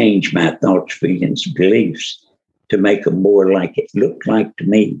to change my thoughts, feelings, beliefs to make them more like it looked like to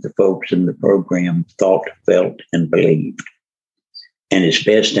me the folks in the program thought, felt, and believed. And as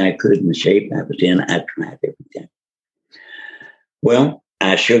best I could in the shape I was in, I tried everything. Well,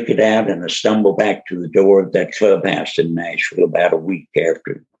 I shook it out and I stumbled back to the door of that clubhouse in Nashville about a week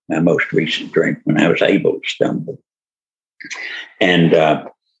after my most recent drink, when I was able to stumble. And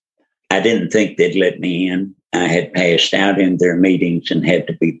I didn't think they'd let me in. I had passed out in their meetings and had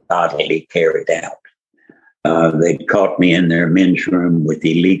to be bodily carried out. They'd caught me in their men's room with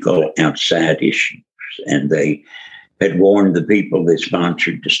illegal outside issues, and they had warned the people they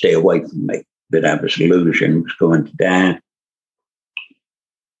sponsored to stay away from me, that I was a loser and was going to die.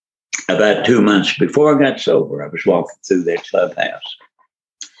 About 2 months before I got sober, I was walking through that clubhouse,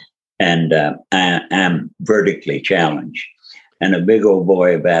 and I'm vertically challenged. And a big old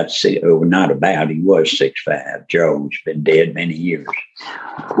boy he was 6'5", Joe's been dead many years,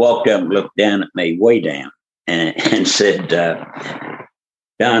 walked up and looked down at me, way down, and said, Don,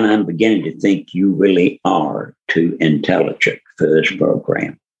 I'm beginning to think you really are too intelligent for this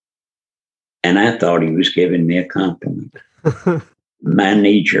program. And I thought he was giving me a compliment. My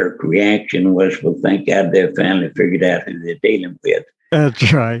knee-jerk reaction was, well, thank God they finally figured out who they're dealing with.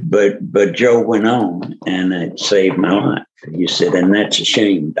 That's right. But Joe went on, and it saved my life. He said, and that's a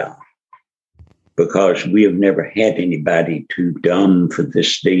shame, Don, because we have never had anybody too dumb for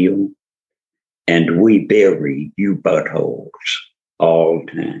this deal, and we bury you buttholes all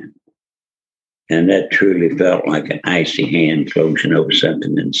the time. And that truly felt like an icy hand closing over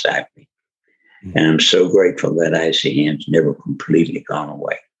something inside me. And I'm so grateful that icy hand's never completely gone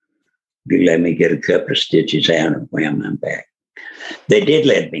away. You let me get a couple of stitches out and wham, I'm back. They did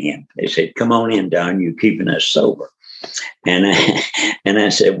let me in. They said, come on in, Don, you're keeping us sober. And I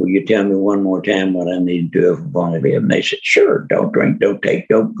said, will you tell me one more time what I need to do if I want to live? And they said, sure, don't drink, don't take,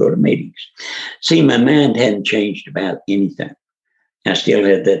 don't go to meetings. See, my mind hadn't changed about anything. I still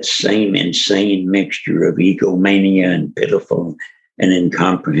had that same insane mixture of egomania and pitiful and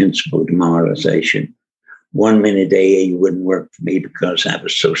incomprehensible demoralization. 1 minute AA wouldn't work for me because I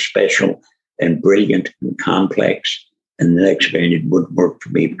was so special and brilliant and complex. And the next minute it wouldn't work for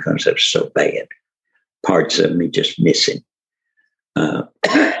me because I was so bad. Parts of me just missing.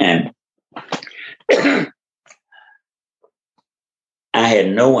 And I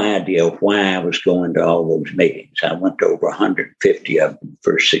had no idea why I was going to all those meetings. I went to over 150 of them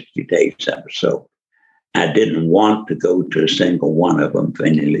for 60 days I was sober. I didn't want to go to a single one of them for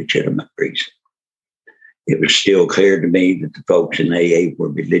any legitimate reason. It was still clear to me that the folks in AA were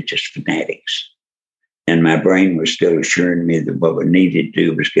religious fanatics. And my brain was still assuring me that what we needed to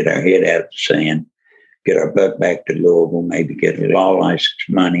do was get our head out of the sand, get our butt back to Louisville, maybe get a law license,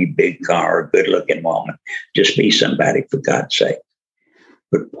 money, big car, good-looking woman, just be somebody for God's sake.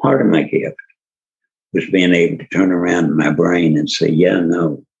 But part of my gift was being able to turn around in my brain and say, yeah,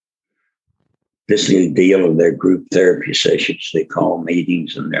 no, this little deal of their group therapy sessions they call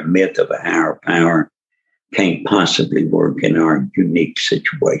meetings and their myth of a higher power can't possibly work in our unique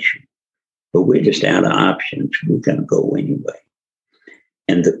situation. But we're just out of options. We're going to go anyway.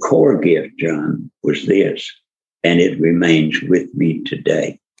 And the core gift, John, was this, and it remains with me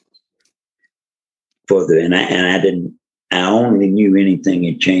today. I only knew anything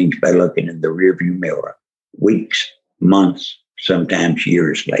had changed by looking in the rearview mirror, weeks, months, sometimes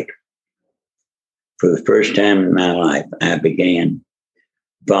years later. For the first time in my life, I began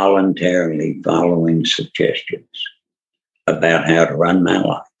voluntarily following suggestions about how to run my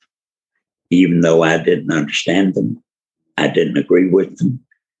life, even though I didn't understand them, I didn't agree with them,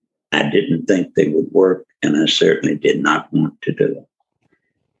 I didn't think they would work, and I certainly did not want to do them.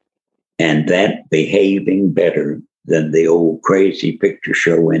 And that behaving better than the old crazy picture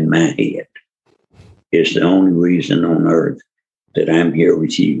show in my head is the only reason on earth that I'm here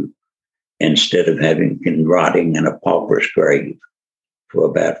with you, instead of having been rotting in a pauper's grave for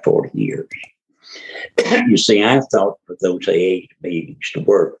about 40 years. You see, I thought for those AA meetings to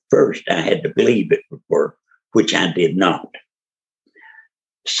work, first I had to believe it would work, which I did not.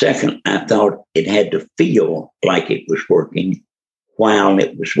 Second, I thought it had to feel like it was working while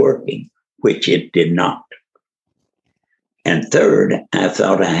it was working, which it did not. And third, I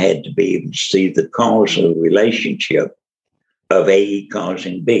thought I had to be able to see the causal relationship of A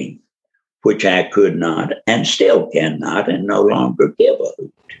causing B, which I could not and still cannot and no longer give a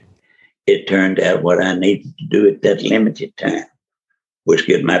hoot. It turned out what I needed to do at that limited time was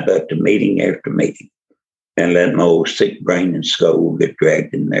get my butt to meeting after meeting and let my old sick brain and skull get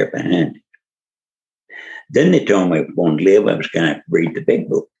dragged in there behind it. Then they told me if I wanted to live, I was going to have to read the big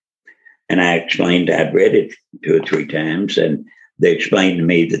book. And I explained I'd read it 2 or 3 times, and they explained to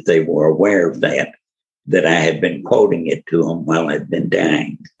me that they were aware of that I had been quoting it to them while I'd been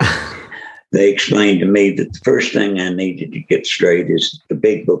dying. They explained to me that the first thing I needed to get straight is that the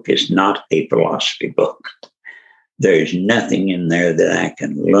big book is not a philosophy book. There's nothing in there that I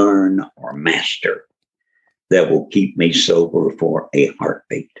can learn or master that will keep me sober for a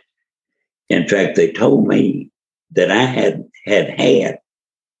heartbeat. In fact, they told me that I had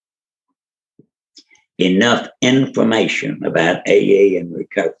enough information about AA and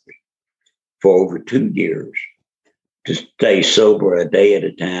recovery for over 2 years to stay sober a day at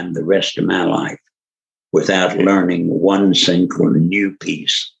a time the rest of my life without learning one single new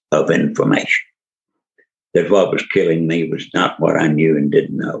piece of information. That what was killing me was not what I knew and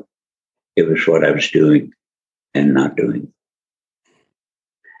didn't know. It was what I was doing and not doing.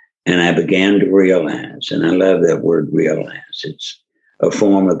 And I began to realize, and I love that word realize, it's a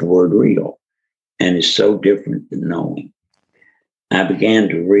form of the word real, and it's so different than knowing. I began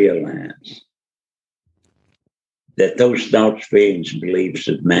to realize that those thoughts, feelings, and beliefs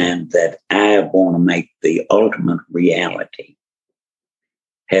of mine that I want to make the ultimate reality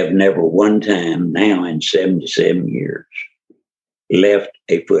have never one time, now in 77 years, left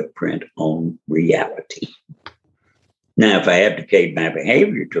a footprint on reality. Now, if I abdicate my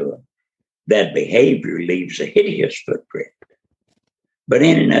behavior to them, that behavior leaves a hideous footprint. But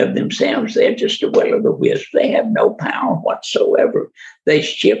in and of themselves, they're just a will o' the wisp. They have no power whatsoever. They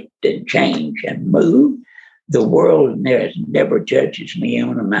shift and change and move. The world never judges me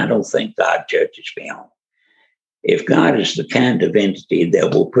on them. I don't think God judges me on them. If God is the kind of entity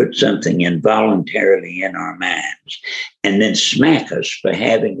that will put something involuntarily in our minds and then smack us for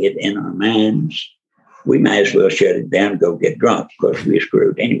having it in our minds, we might as well shut it down and go get drunk because we're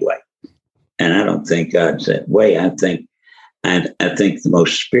screwed anyway. And I don't think God's that way. I think the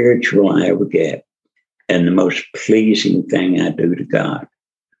most spiritual I ever get and the most pleasing thing I do to God,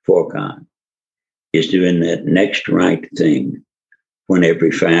 for God, is doing that next right thing when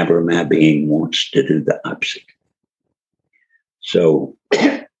every fiber of my being wants to do the opposite. So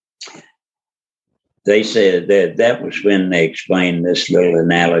they said that was when they explained this little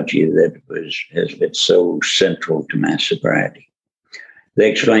analogy that has been so central to my sobriety. They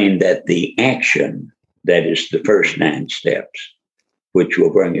explained that the action, that is the first 9 steps, which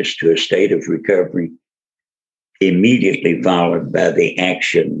will bring us to a state of recovery, immediately followed by the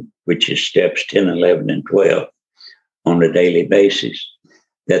action, which is steps 10, 11, and 12 on a daily basis,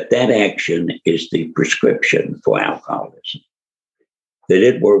 that action is the prescription for alcoholism. That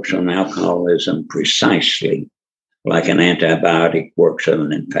it works on alcoholism precisely like an antibiotic works on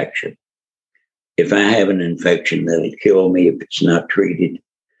an infection. If I have an infection, that'll kill me if it's not treated,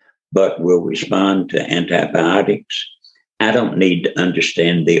 but will respond to antibiotics. I don't need to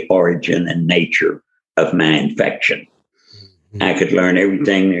understand the origin and nature of my infection. I could learn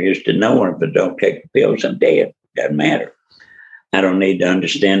everything there is to know, and if I don't take the pills, I'm dead. Doesn't matter. I don't need to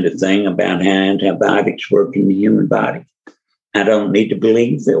understand a thing about how antibiotics work in the human body. I don't need to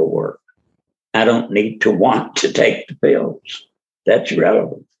believe they'll work. I don't need to want to take the pills. That's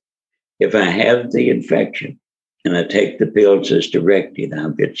irrelevant. If I have the infection and I take the pills as directed,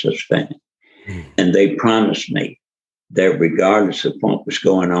 I'll get sustained. And they promised me that regardless of what was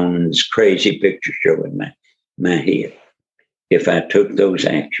going on in this crazy picture show in my head, if I took those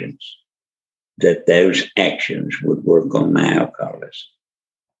actions, that those actions would work on my alcoholism.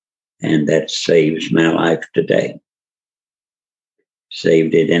 And that saves my life today.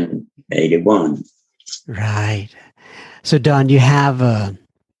 Saved it in 81. Right. So, Don, you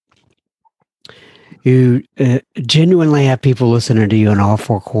genuinely have people listening to you in all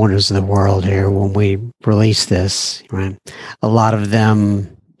four corners of the world here when we release this, right? A lot of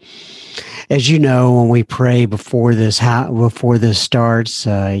them, as you know, when we pray before this starts,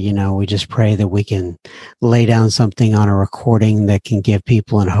 we just pray that we can lay down something on a recording that can give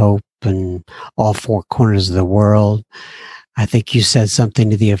people an hope in all four corners of the world. I think you said something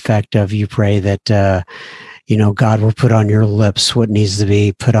to the effect of, you pray that, God will put on your lips what needs to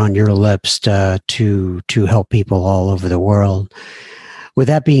be put on your lips to help people all over the world. With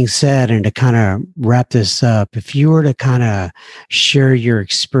that being said, and to kind of wrap this up, if you were to kind of share your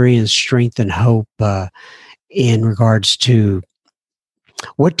experience, strength, and hope in regards to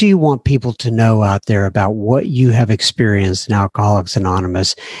what do you want people to know out there about what you have experienced in Alcoholics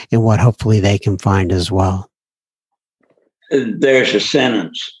Anonymous and what hopefully they can find as well? There's a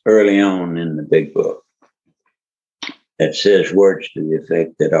sentence early on in the big book that says words to the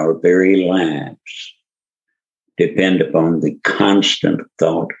effect that our very lives depend upon the constant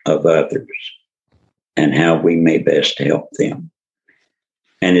thought of others and how we may best help them.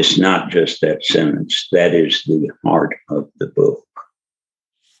 And it's not just that sentence, that is the heart of the book.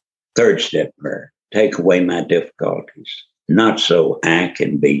 Third step prayer, take away my difficulties, not so I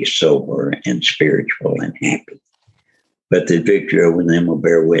can be sober and spiritual and happy, but the victory over them will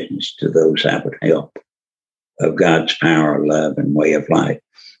bear witness to those I would help of God's power, love, and way of life.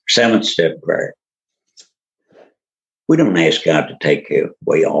 Seventh step prayer. We don't ask God to take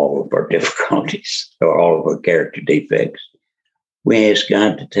away all of our difficulties or all of our character defects. We ask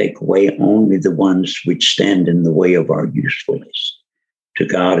God to take away only the ones which stand in the way of our usefulness to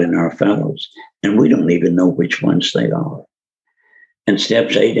God and our fellows. And we don't even know which ones they are. And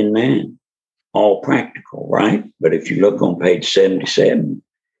steps 8 and 9. All practical, right? But if you look on page 77,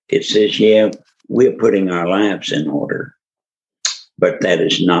 it says, we're putting our lives in order, but that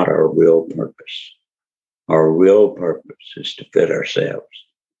is not our real purpose. Our real purpose is to fit ourselves,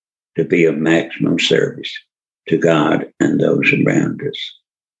 to be of maximum service to God and those around us.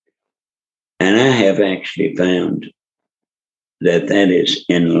 And I have actually found that is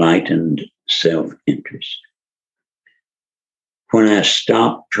enlightened self-interest. When I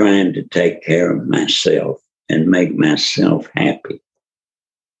stop trying to take care of myself and make myself happy.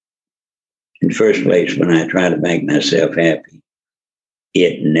 In the first place, when I try to make myself happy,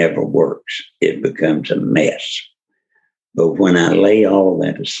 it never works. It becomes a mess. But when I lay all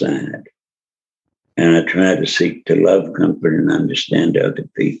that aside and I try to seek to love, comfort, and understand other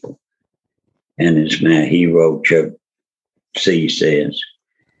people, and as my hero Chuck C says,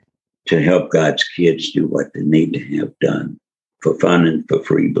 to help God's kids do what they need to have done, for fun and for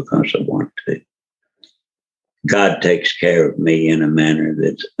free because I want to. God takes care of me in a manner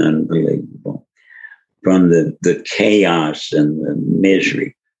that's unbelievable. From the chaos and the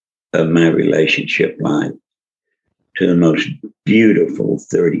misery of my relationship life to the most beautiful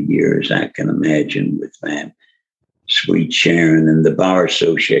 30 years I can imagine with my sweet Sharon and the bar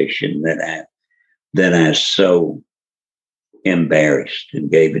association that I so embarrassed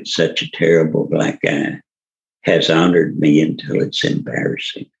and gave it such a terrible black eye has honored me until it's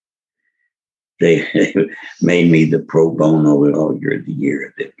embarrassing. They made me the pro bono lawyer of the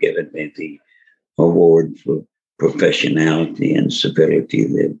year. They've given me the award for professionality and civility.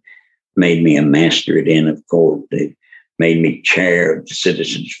 They've made me a master at Inn of Court. They've made me chair of the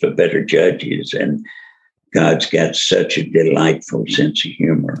Citizens for Better Judges. And God's got such a delightful sense of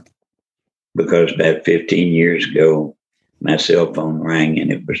humor. Because about 15 years ago, my cell phone rang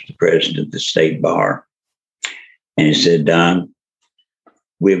and it was the president of the state bar. And he said, Don,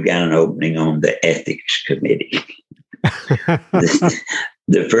 we've got an opening on the ethics committee.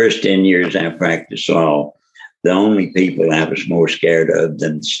 The first 10 years I practiced law, the only people I was more scared of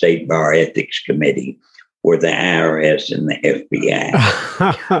than the State Bar Ethics Committee were the IRS and the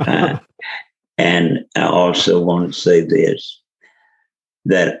FBI. And I also want to say this,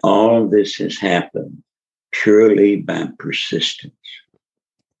 that all of this has happened purely by persistence.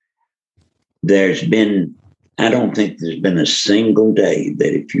 There's been, I don't think there's been a single day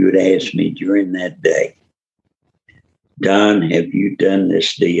that if you had asked me during that day, Don, have you done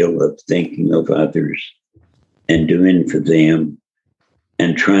this deal of thinking of others and doing for them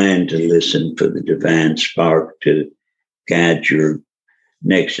and trying to listen for the divine spark to guide your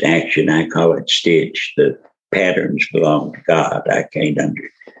next action? I call it stitch. The patterns belong to God. I can't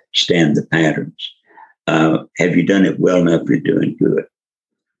understand the patterns. Have you done it well enough? You're doing good.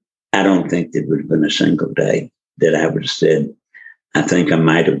 I don't think there would have been a single day that I would have said, I think I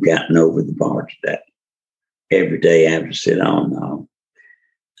might have gotten over the bar today. Every day I would have said, oh no,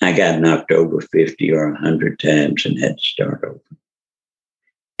 I got knocked over 50 or 100 times and had to start over.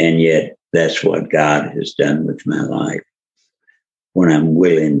 And yet that's what God has done with my life when I'm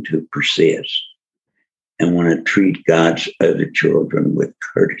willing to persist and when I treat God's other children with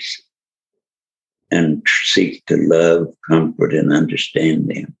courtesy and seek to love, comfort, and understand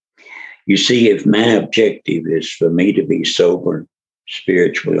them. You see, if my objective is for me to be sober,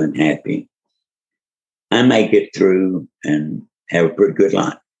 spiritual, and happy, I may get through and have a pretty good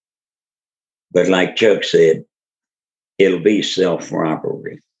life. But like Chuck said, it'll be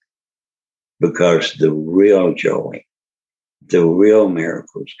self-robbery because the real joy, the real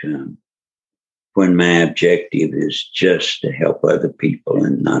miracles come when my objective is just to help other people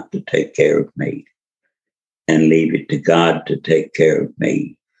and not to take care of me and leave it to God to take care of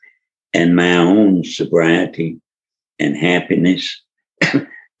me. And my own sobriety and happiness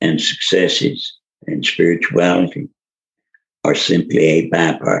and successes and spirituality are simply a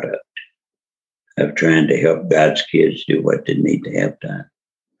byproduct of trying to help God's kids do what they need to have done.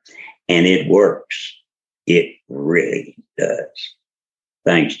 And it works. It really does.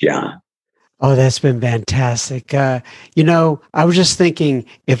 Thanks, John. Oh, that's been fantastic. I was just thinking,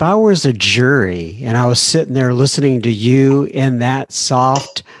 if I was a jury and I was sitting there listening to you in that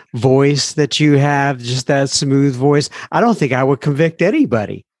soft voice that you have, just that smooth voice, I don't think I would convict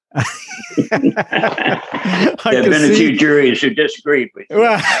anybody. There have been a few juries who disagreed with you.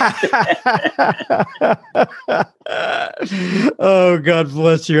 Oh, God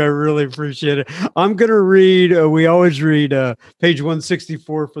bless you. I really appreciate it. I'm going to read, we always read page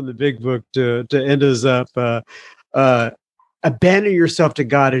 164 from the big book to end us up. Abandon yourself to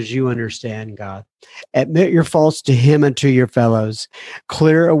God as you understand God. Admit your faults to Him and to your fellows.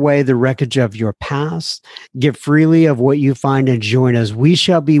 Clear away the wreckage of your past. Give freely of what you find and join us. We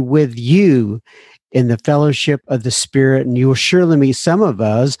shall be with you in the fellowship of the Spirit, and you will surely meet some of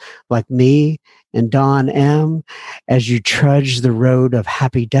us, like me and Don M., as you trudge the road of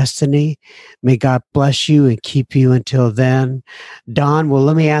happy destiny. May God bless you and keep you until then. Don, well,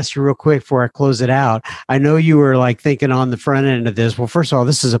 let me ask you real quick before I close it out. I know you were like thinking on the front end of this. Well, first of all,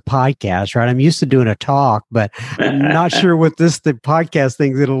 this is a podcast, right? I'm used to doing a talk, but I'm not sure what the podcast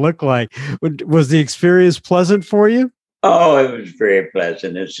thing's going to look like. Was the experience pleasant for you? Oh, it was very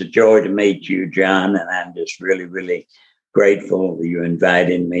pleasant. It's a joy to meet you, John, and I'm just really, really grateful that you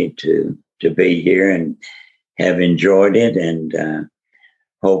invited me to be here, and have enjoyed it, and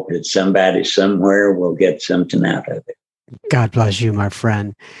hope that somebody somewhere will get something out of it. God bless you, my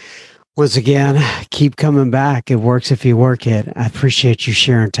friend. Once again, keep coming back. It works if you work it. I appreciate you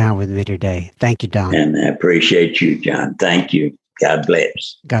sharing time with me today. Thank you, Don. And I appreciate you, John. Thank you. God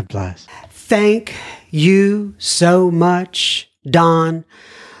bless. God bless. Thank you so much, Don,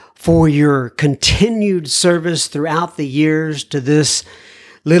 for your continued service throughout the years to this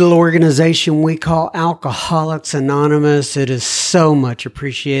little organization we call Alcoholics Anonymous. It is so much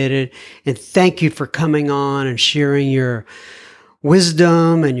appreciated. And thank you for coming on and sharing your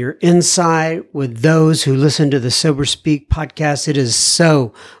wisdom and your insight with those who listen to the Sober Speak podcast. It is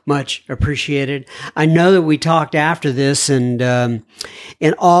so much appreciated. I know that we talked after this, and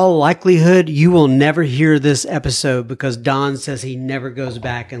in all likelihood, you will never hear this episode because Don says he never goes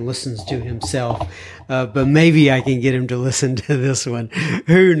back and listens to himself. But maybe I can get him to listen to this one.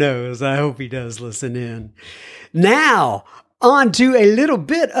 Who knows? I hope he does listen in. Now, on to a little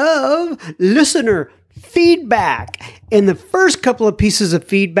bit of listener feedback. And the first couple of pieces of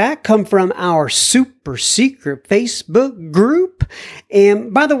feedback come from our super secret Facebook group.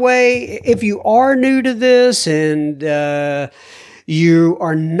 And by the way, if you are new to this and you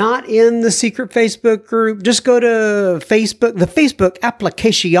are not in the secret Facebook group, just go to Facebook, the Facebook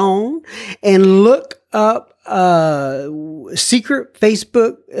application, and look up secret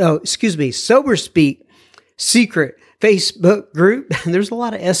Facebook, Sober Speak secret Facebook group. There's a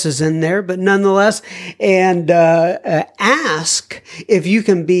lot of S's in there, but nonetheless, and ask if you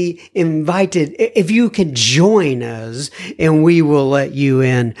can be invited, if you can join us, and we will let you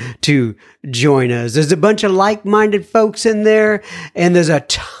in to join us. There's a bunch of like-minded folks in there, and there's a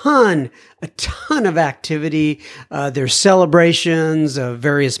ton a ton of activity. There's celebrations of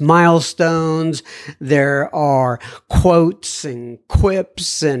various milestones. There are quotes and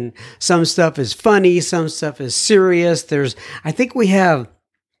quips, and some stuff is funny, some stuff is serious. I think we have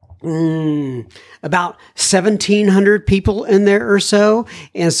about 1,700 people in there or so.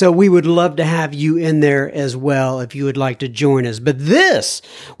 And so we would love to have you in there as well if you would like to join us. But this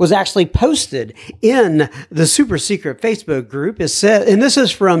was actually posted in the Super Secret Facebook group. It said, and this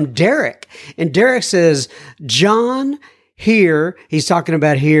is from Derek. And Derek says, John, here, he's talking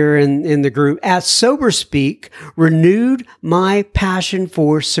about here in the group, at Sober Speak, renewed my passion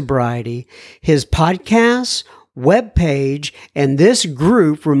for sobriety. His podcasts, webpage, and this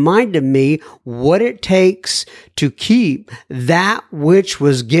group reminded me what it takes to keep that which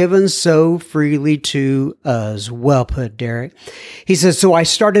was given so freely to us. Well put, Derek. He says, so I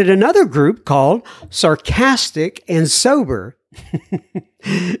started another group called Sarcastic and Sober.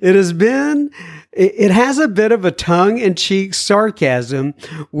 It has a bit of a tongue-in-cheek sarcasm,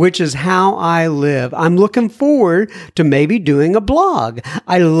 which is how I live. I'm looking forward to maybe doing a blog.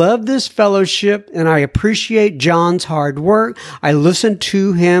 I love this fellowship and I appreciate John's hard work. I listen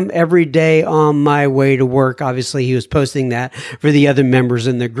to him every day on my way to work. Obviously, he was posting that for the other members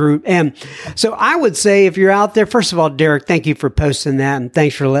in the group. And so I would say if you're out there, first of all, Derek, thank you for posting that and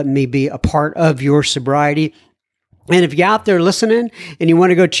thanks for letting me be a part of your sobriety. And if you're out there listening and you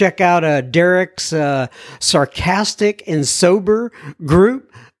want to go check out Derek's Sarcastic and Sober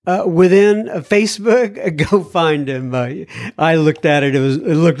group within Facebook, go find him. I looked at it. It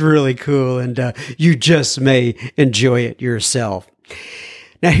looked really cool, and you just may enjoy it yourself.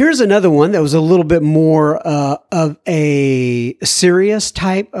 Now, here's another one that was a little bit more of a serious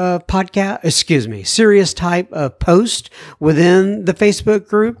type of serious type of post within the Facebook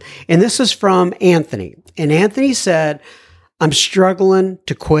group. And this is from Anthony. And Anthony said, I'm struggling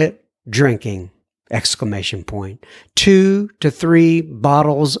to quit drinking, ! 2 to 3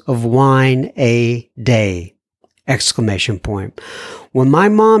 bottles of wine a day, ! When my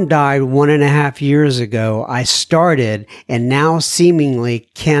mom died 1.5 years ago, I started and now seemingly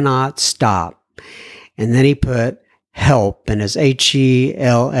cannot stop. And then he put help in his HELLLLLP !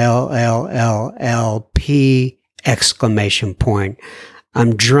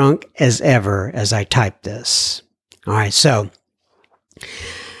 I'm drunk as ever as I type this. All right, so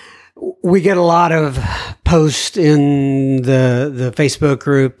we get a lot of posts in the Facebook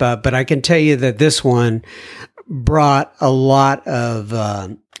group, but I can tell you that this one brought a lot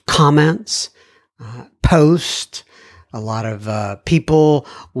of comments, posts, a lot of people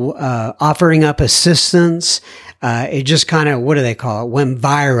offering up assistance. It just kind of, what do they call it? Went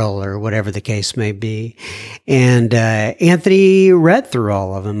viral or whatever the case may be. And Anthony read through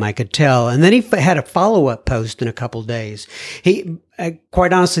all of them, I could tell. And then he had a follow-up post in a couple days.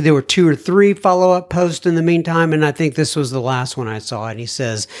 Quite honestly, there were 2 or 3 follow-up posts in the meantime, and I think this was the last one I saw. And he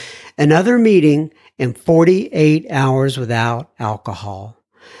says, another meeting in 48 hours without alcohol.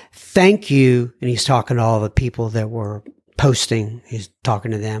 Thank you. And he's talking to all the people that were posting. He's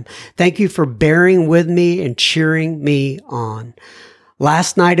talking to them. Thank you for bearing with me and cheering me on.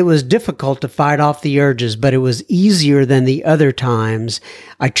 Last night it was difficult to fight off the urges, but it was easier than the other times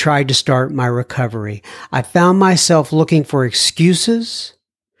I tried to start my recovery. I found myself looking for excuses,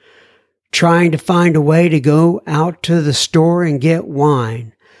 trying to find a way to go out to the store and get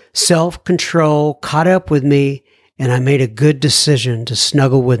wine. Self-control caught up with me, and I made a good decision to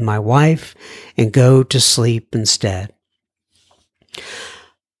snuggle with my wife and go to sleep instead.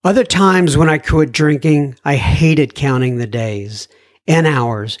 Other times when I quit drinking, I hated counting the days and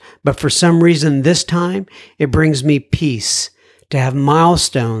hours, but for some reason this time, it brings me peace to have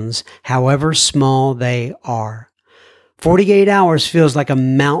milestones, however small they are. 48 hours feels like a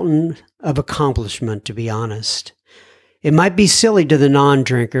mountain of accomplishment, to be honest. It might be silly to the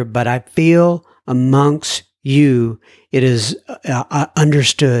non-drinker, but I feel amongst you it is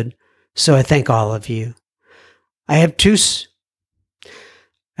understood, so I thank all of you. I have two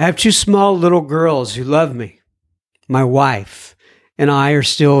small little girls who love me. My wife and I are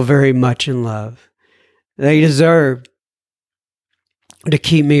still very much in love. They deserve to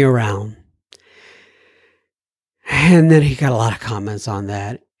keep me around. And then he got a lot of comments on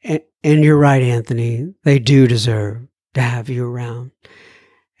that. And you're right, Anthony. They do deserve to have you around.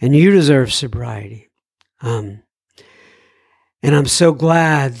 And you deserve sobriety. And I'm so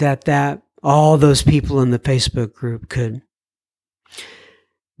glad that all those people in the Facebook group could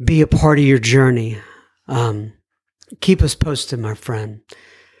be a part of your journey. Keep us posted, my friend.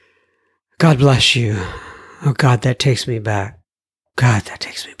 God bless you. Oh, God, that takes me back. God, that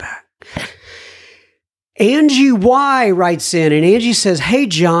takes me back. Angie Y writes in, and Angie says, "Hey,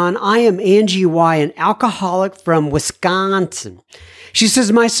 John, I am Angie Y, an alcoholic from Wisconsin." She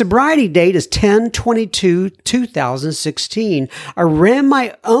says, "My sobriety date is 10/22/2016. I ran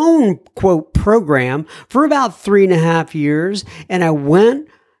my own, quote, program for about 3.5 years, and I went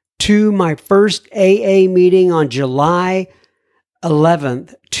to my first AA meeting on July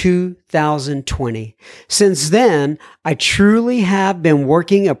 11th, 2020. Since then, I truly have been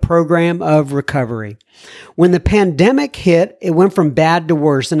working a program of recovery. When the pandemic hit, it went from bad to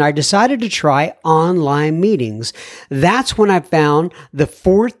worse, and I decided to try online meetings. That's when I found the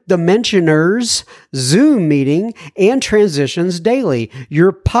Fourth Dimensioners Zoom meeting and Transitions Daily.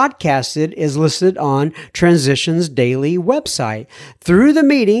 Your podcast is listed on Transitions Daily website. Through the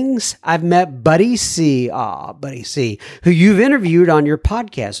meetings, I've met Buddy C, who you've interviewed on your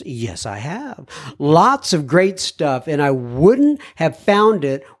podcast. Yes, I have. Lots of great stuff, and I wouldn't have found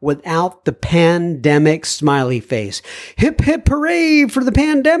it without the pandemic smiley face. Hip, hip, hooray for the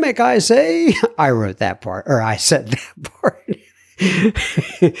pandemic, I say. I wrote that part, or I said that part.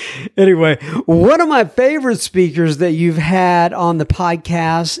 Anyway, one of my favorite speakers that you've had on the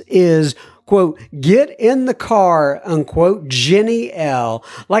podcast is, quote, "Get in the car," unquote, Jenny L.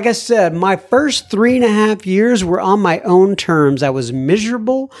 Like I said, my first 3.5 years were on my own terms. I was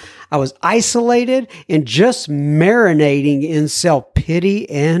miserable, I was isolated, and just marinating in self-pity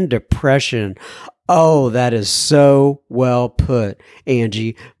and depression. Oh, that is so well put,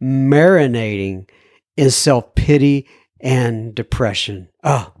 Angie. Marinating in self-pity and depression.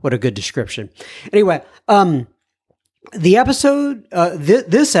 Oh, what a good description. Anyway, the episode,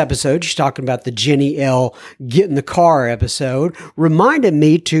 this episode, she's talking about the Jenny L. Get in the Car episode, reminded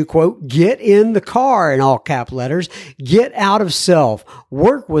me to, quote, get in the car, in all cap letters, get out of self,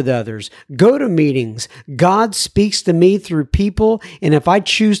 work with others, go to meetings. God speaks to me through people, and if I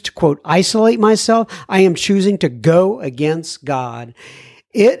choose to, quote, isolate myself, I am choosing to go against God.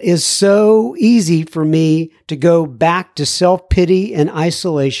 It is so easy for me to go back to self-pity and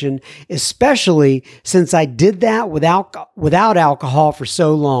isolation, especially since I did that without alcohol for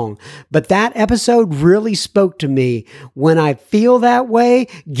so long. But that episode really spoke to me. When I feel that way,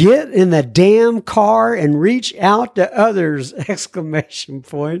 get in the damn car and reach out to others! Exclamation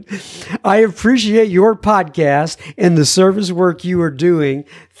point. I appreciate your podcast and the service work you are doing.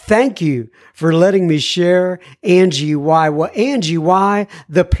 Thank you for letting me share, Angie Y. Well, Angie Y,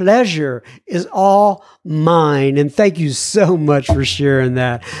 the pleasure is all mine. And thank you so much for sharing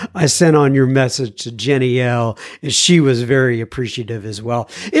that. I sent on your message to Jenny L., and she was very appreciative as well.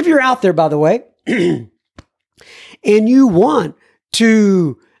 If you're out there, by the way, and you want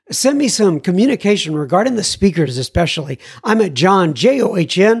to send me some communication regarding the speakers especially, I'm at John,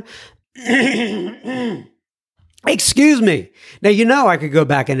 John. Excuse me. Now, you know I could go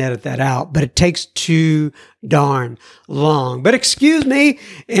back and edit that out, but it takes too darn long. But excuse me,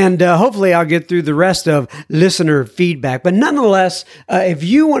 and hopefully I'll get through the rest of listener feedback. But nonetheless, if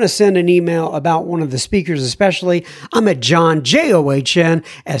you want to send an email about one of the speakers especially, I'm at John, John,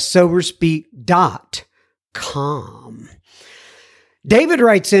 at soberspeak.com. David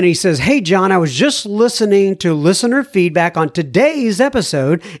writes in, he says, "Hey, John, I was just listening to listener feedback on today's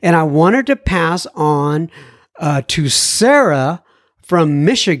episode, and I wanted to pass on to Sarah from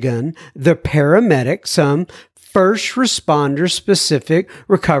Michigan, the paramedic, some first responder specific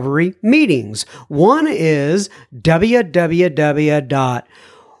recovery meetings. One is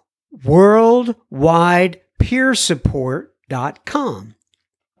www.worldwidepeersupport.com.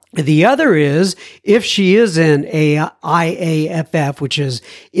 The other is, if she is in IAFF, which is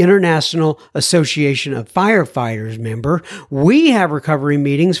International Association of Firefighters member, we have recovery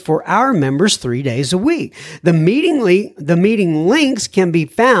meetings for our members 3 days a week. The meeting links can be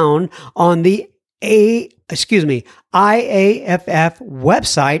found on the IAFF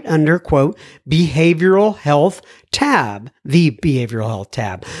website under, quote, behavioral health tab, the behavioral health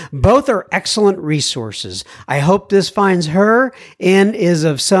tab. Both are excellent resources. I hope this finds her and is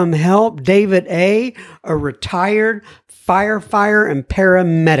of some help. David A., a retired firefighter and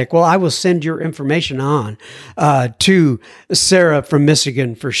paramedic. Well, I will send your information on to Sarah from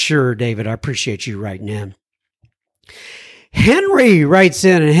Michigan for sure, David. I appreciate you writing in. Henry writes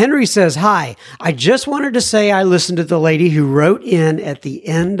in, and Henry says, "Hi, I just wanted to say I listened to the lady who wrote in at the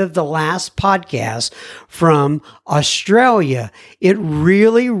end of the last podcast from Australia. It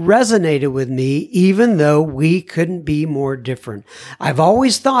really resonated with me, even though we couldn't be more different. I've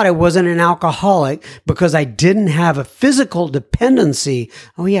always thought I wasn't an alcoholic because I didn't have a physical dependency."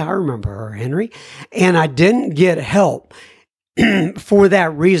 Oh yeah, I remember her, Henry. "And I didn't get help for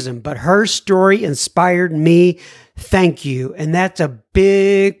that reason, but her story inspired me. Thank you. And that's a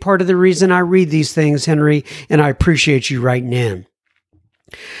big part of the reason I read these things, Henry, and I appreciate you writing in.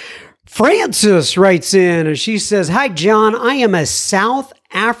 Frances writes in and she says, "Hi, John. I am a South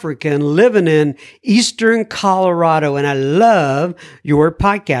African living in Eastern Colorado, and I love your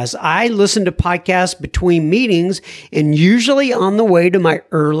podcast. I listen to podcasts between meetings and usually on the way to my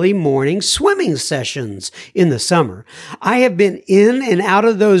early morning swimming sessions in the summer. I have been in and out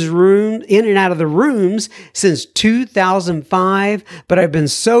of the rooms since 2005, but I've been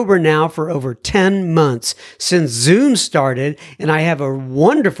sober now for over 10 months since Zoom started, and I have a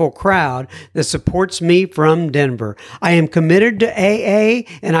wonderful crowd that supports me from Denver. I am committed to AA,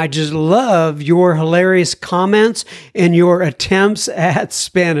 and I just love your hilarious comments and your attempts at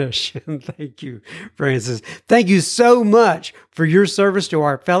Spanish." Thank you, Francis. Thank you so much for your service to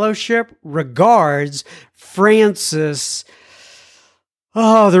our fellowship. Regards, Francis.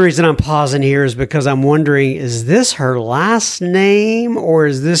 Oh, the reason I'm pausing here is because I'm wondering, is this her last name, or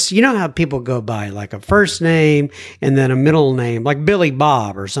is this, you know how people go by like a first name and then a middle name, like Billy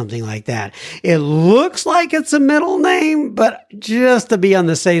Bob or something like that. It looks like it's a middle name, but just to be on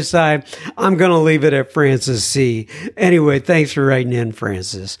the safe side, I'm going to leave it at Francis C. Anyway, thanks for writing in,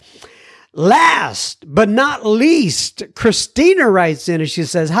 Francis. Last but not least, Christina writes in and she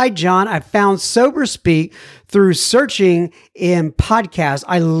says, "Hi, John. I found Sober Speak through searching in podcasts.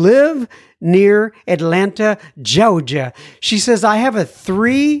 I live near Atlanta, Georgia." She says, I have a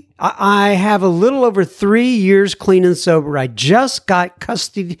little over 3 years clean and sober. I just got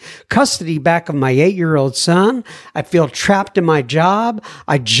custody back of my 8-year-old son. I feel trapped in my job.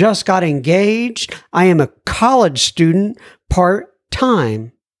 I just got engaged. I am a college student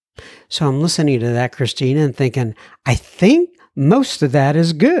part-time. So I'm listening to that, Christina, and thinking, I think most of that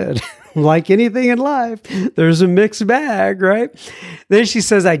is good. Like anything in life, there's a mixed bag, right? Then she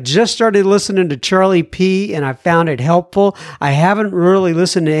says, I just started listening to Charlie P. and I found it helpful. I haven't really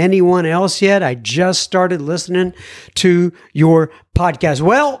listened to anyone else yet. I just started listening to your podcast.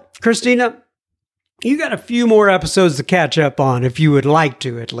 Well, Christina, you got a few more episodes to catch up on if you would like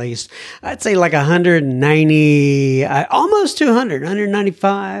to, at least. I'd say like 190, almost 200,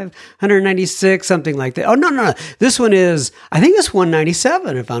 195, 196, something like that. Oh, no. This one is, I think it's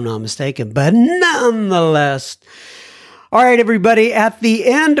 197 if I'm not mistaken, but nonetheless. All right, everybody, at the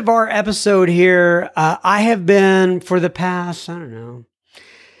end of our episode here, I have been for the past,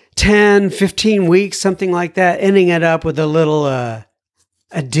 10, 15 weeks, something like that, ending it up with a little, a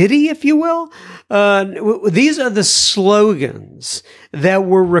ditty, if you will. These are the slogans that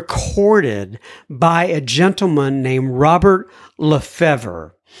were recorded by a gentleman named Robert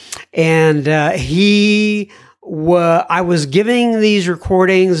Lefevre. And I was giving these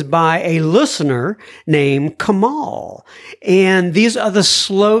recordings by a listener named Kamal. And these are the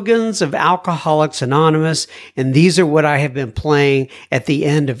slogans of Alcoholics Anonymous. And these are what I have been playing at the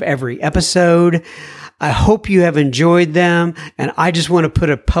end of every episode. I hope you have enjoyed them, and I just want to put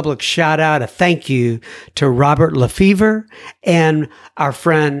a public shout out, a thank you to Robert Lefevre and our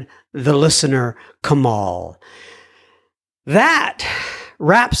friend, the listener, Kamal. That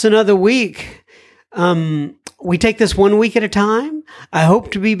wraps another week. We take this 1 week at a time. I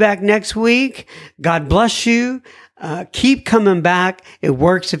hope to be back next week. God bless you. Keep coming back. It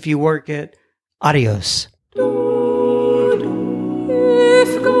works if you work it. Adios.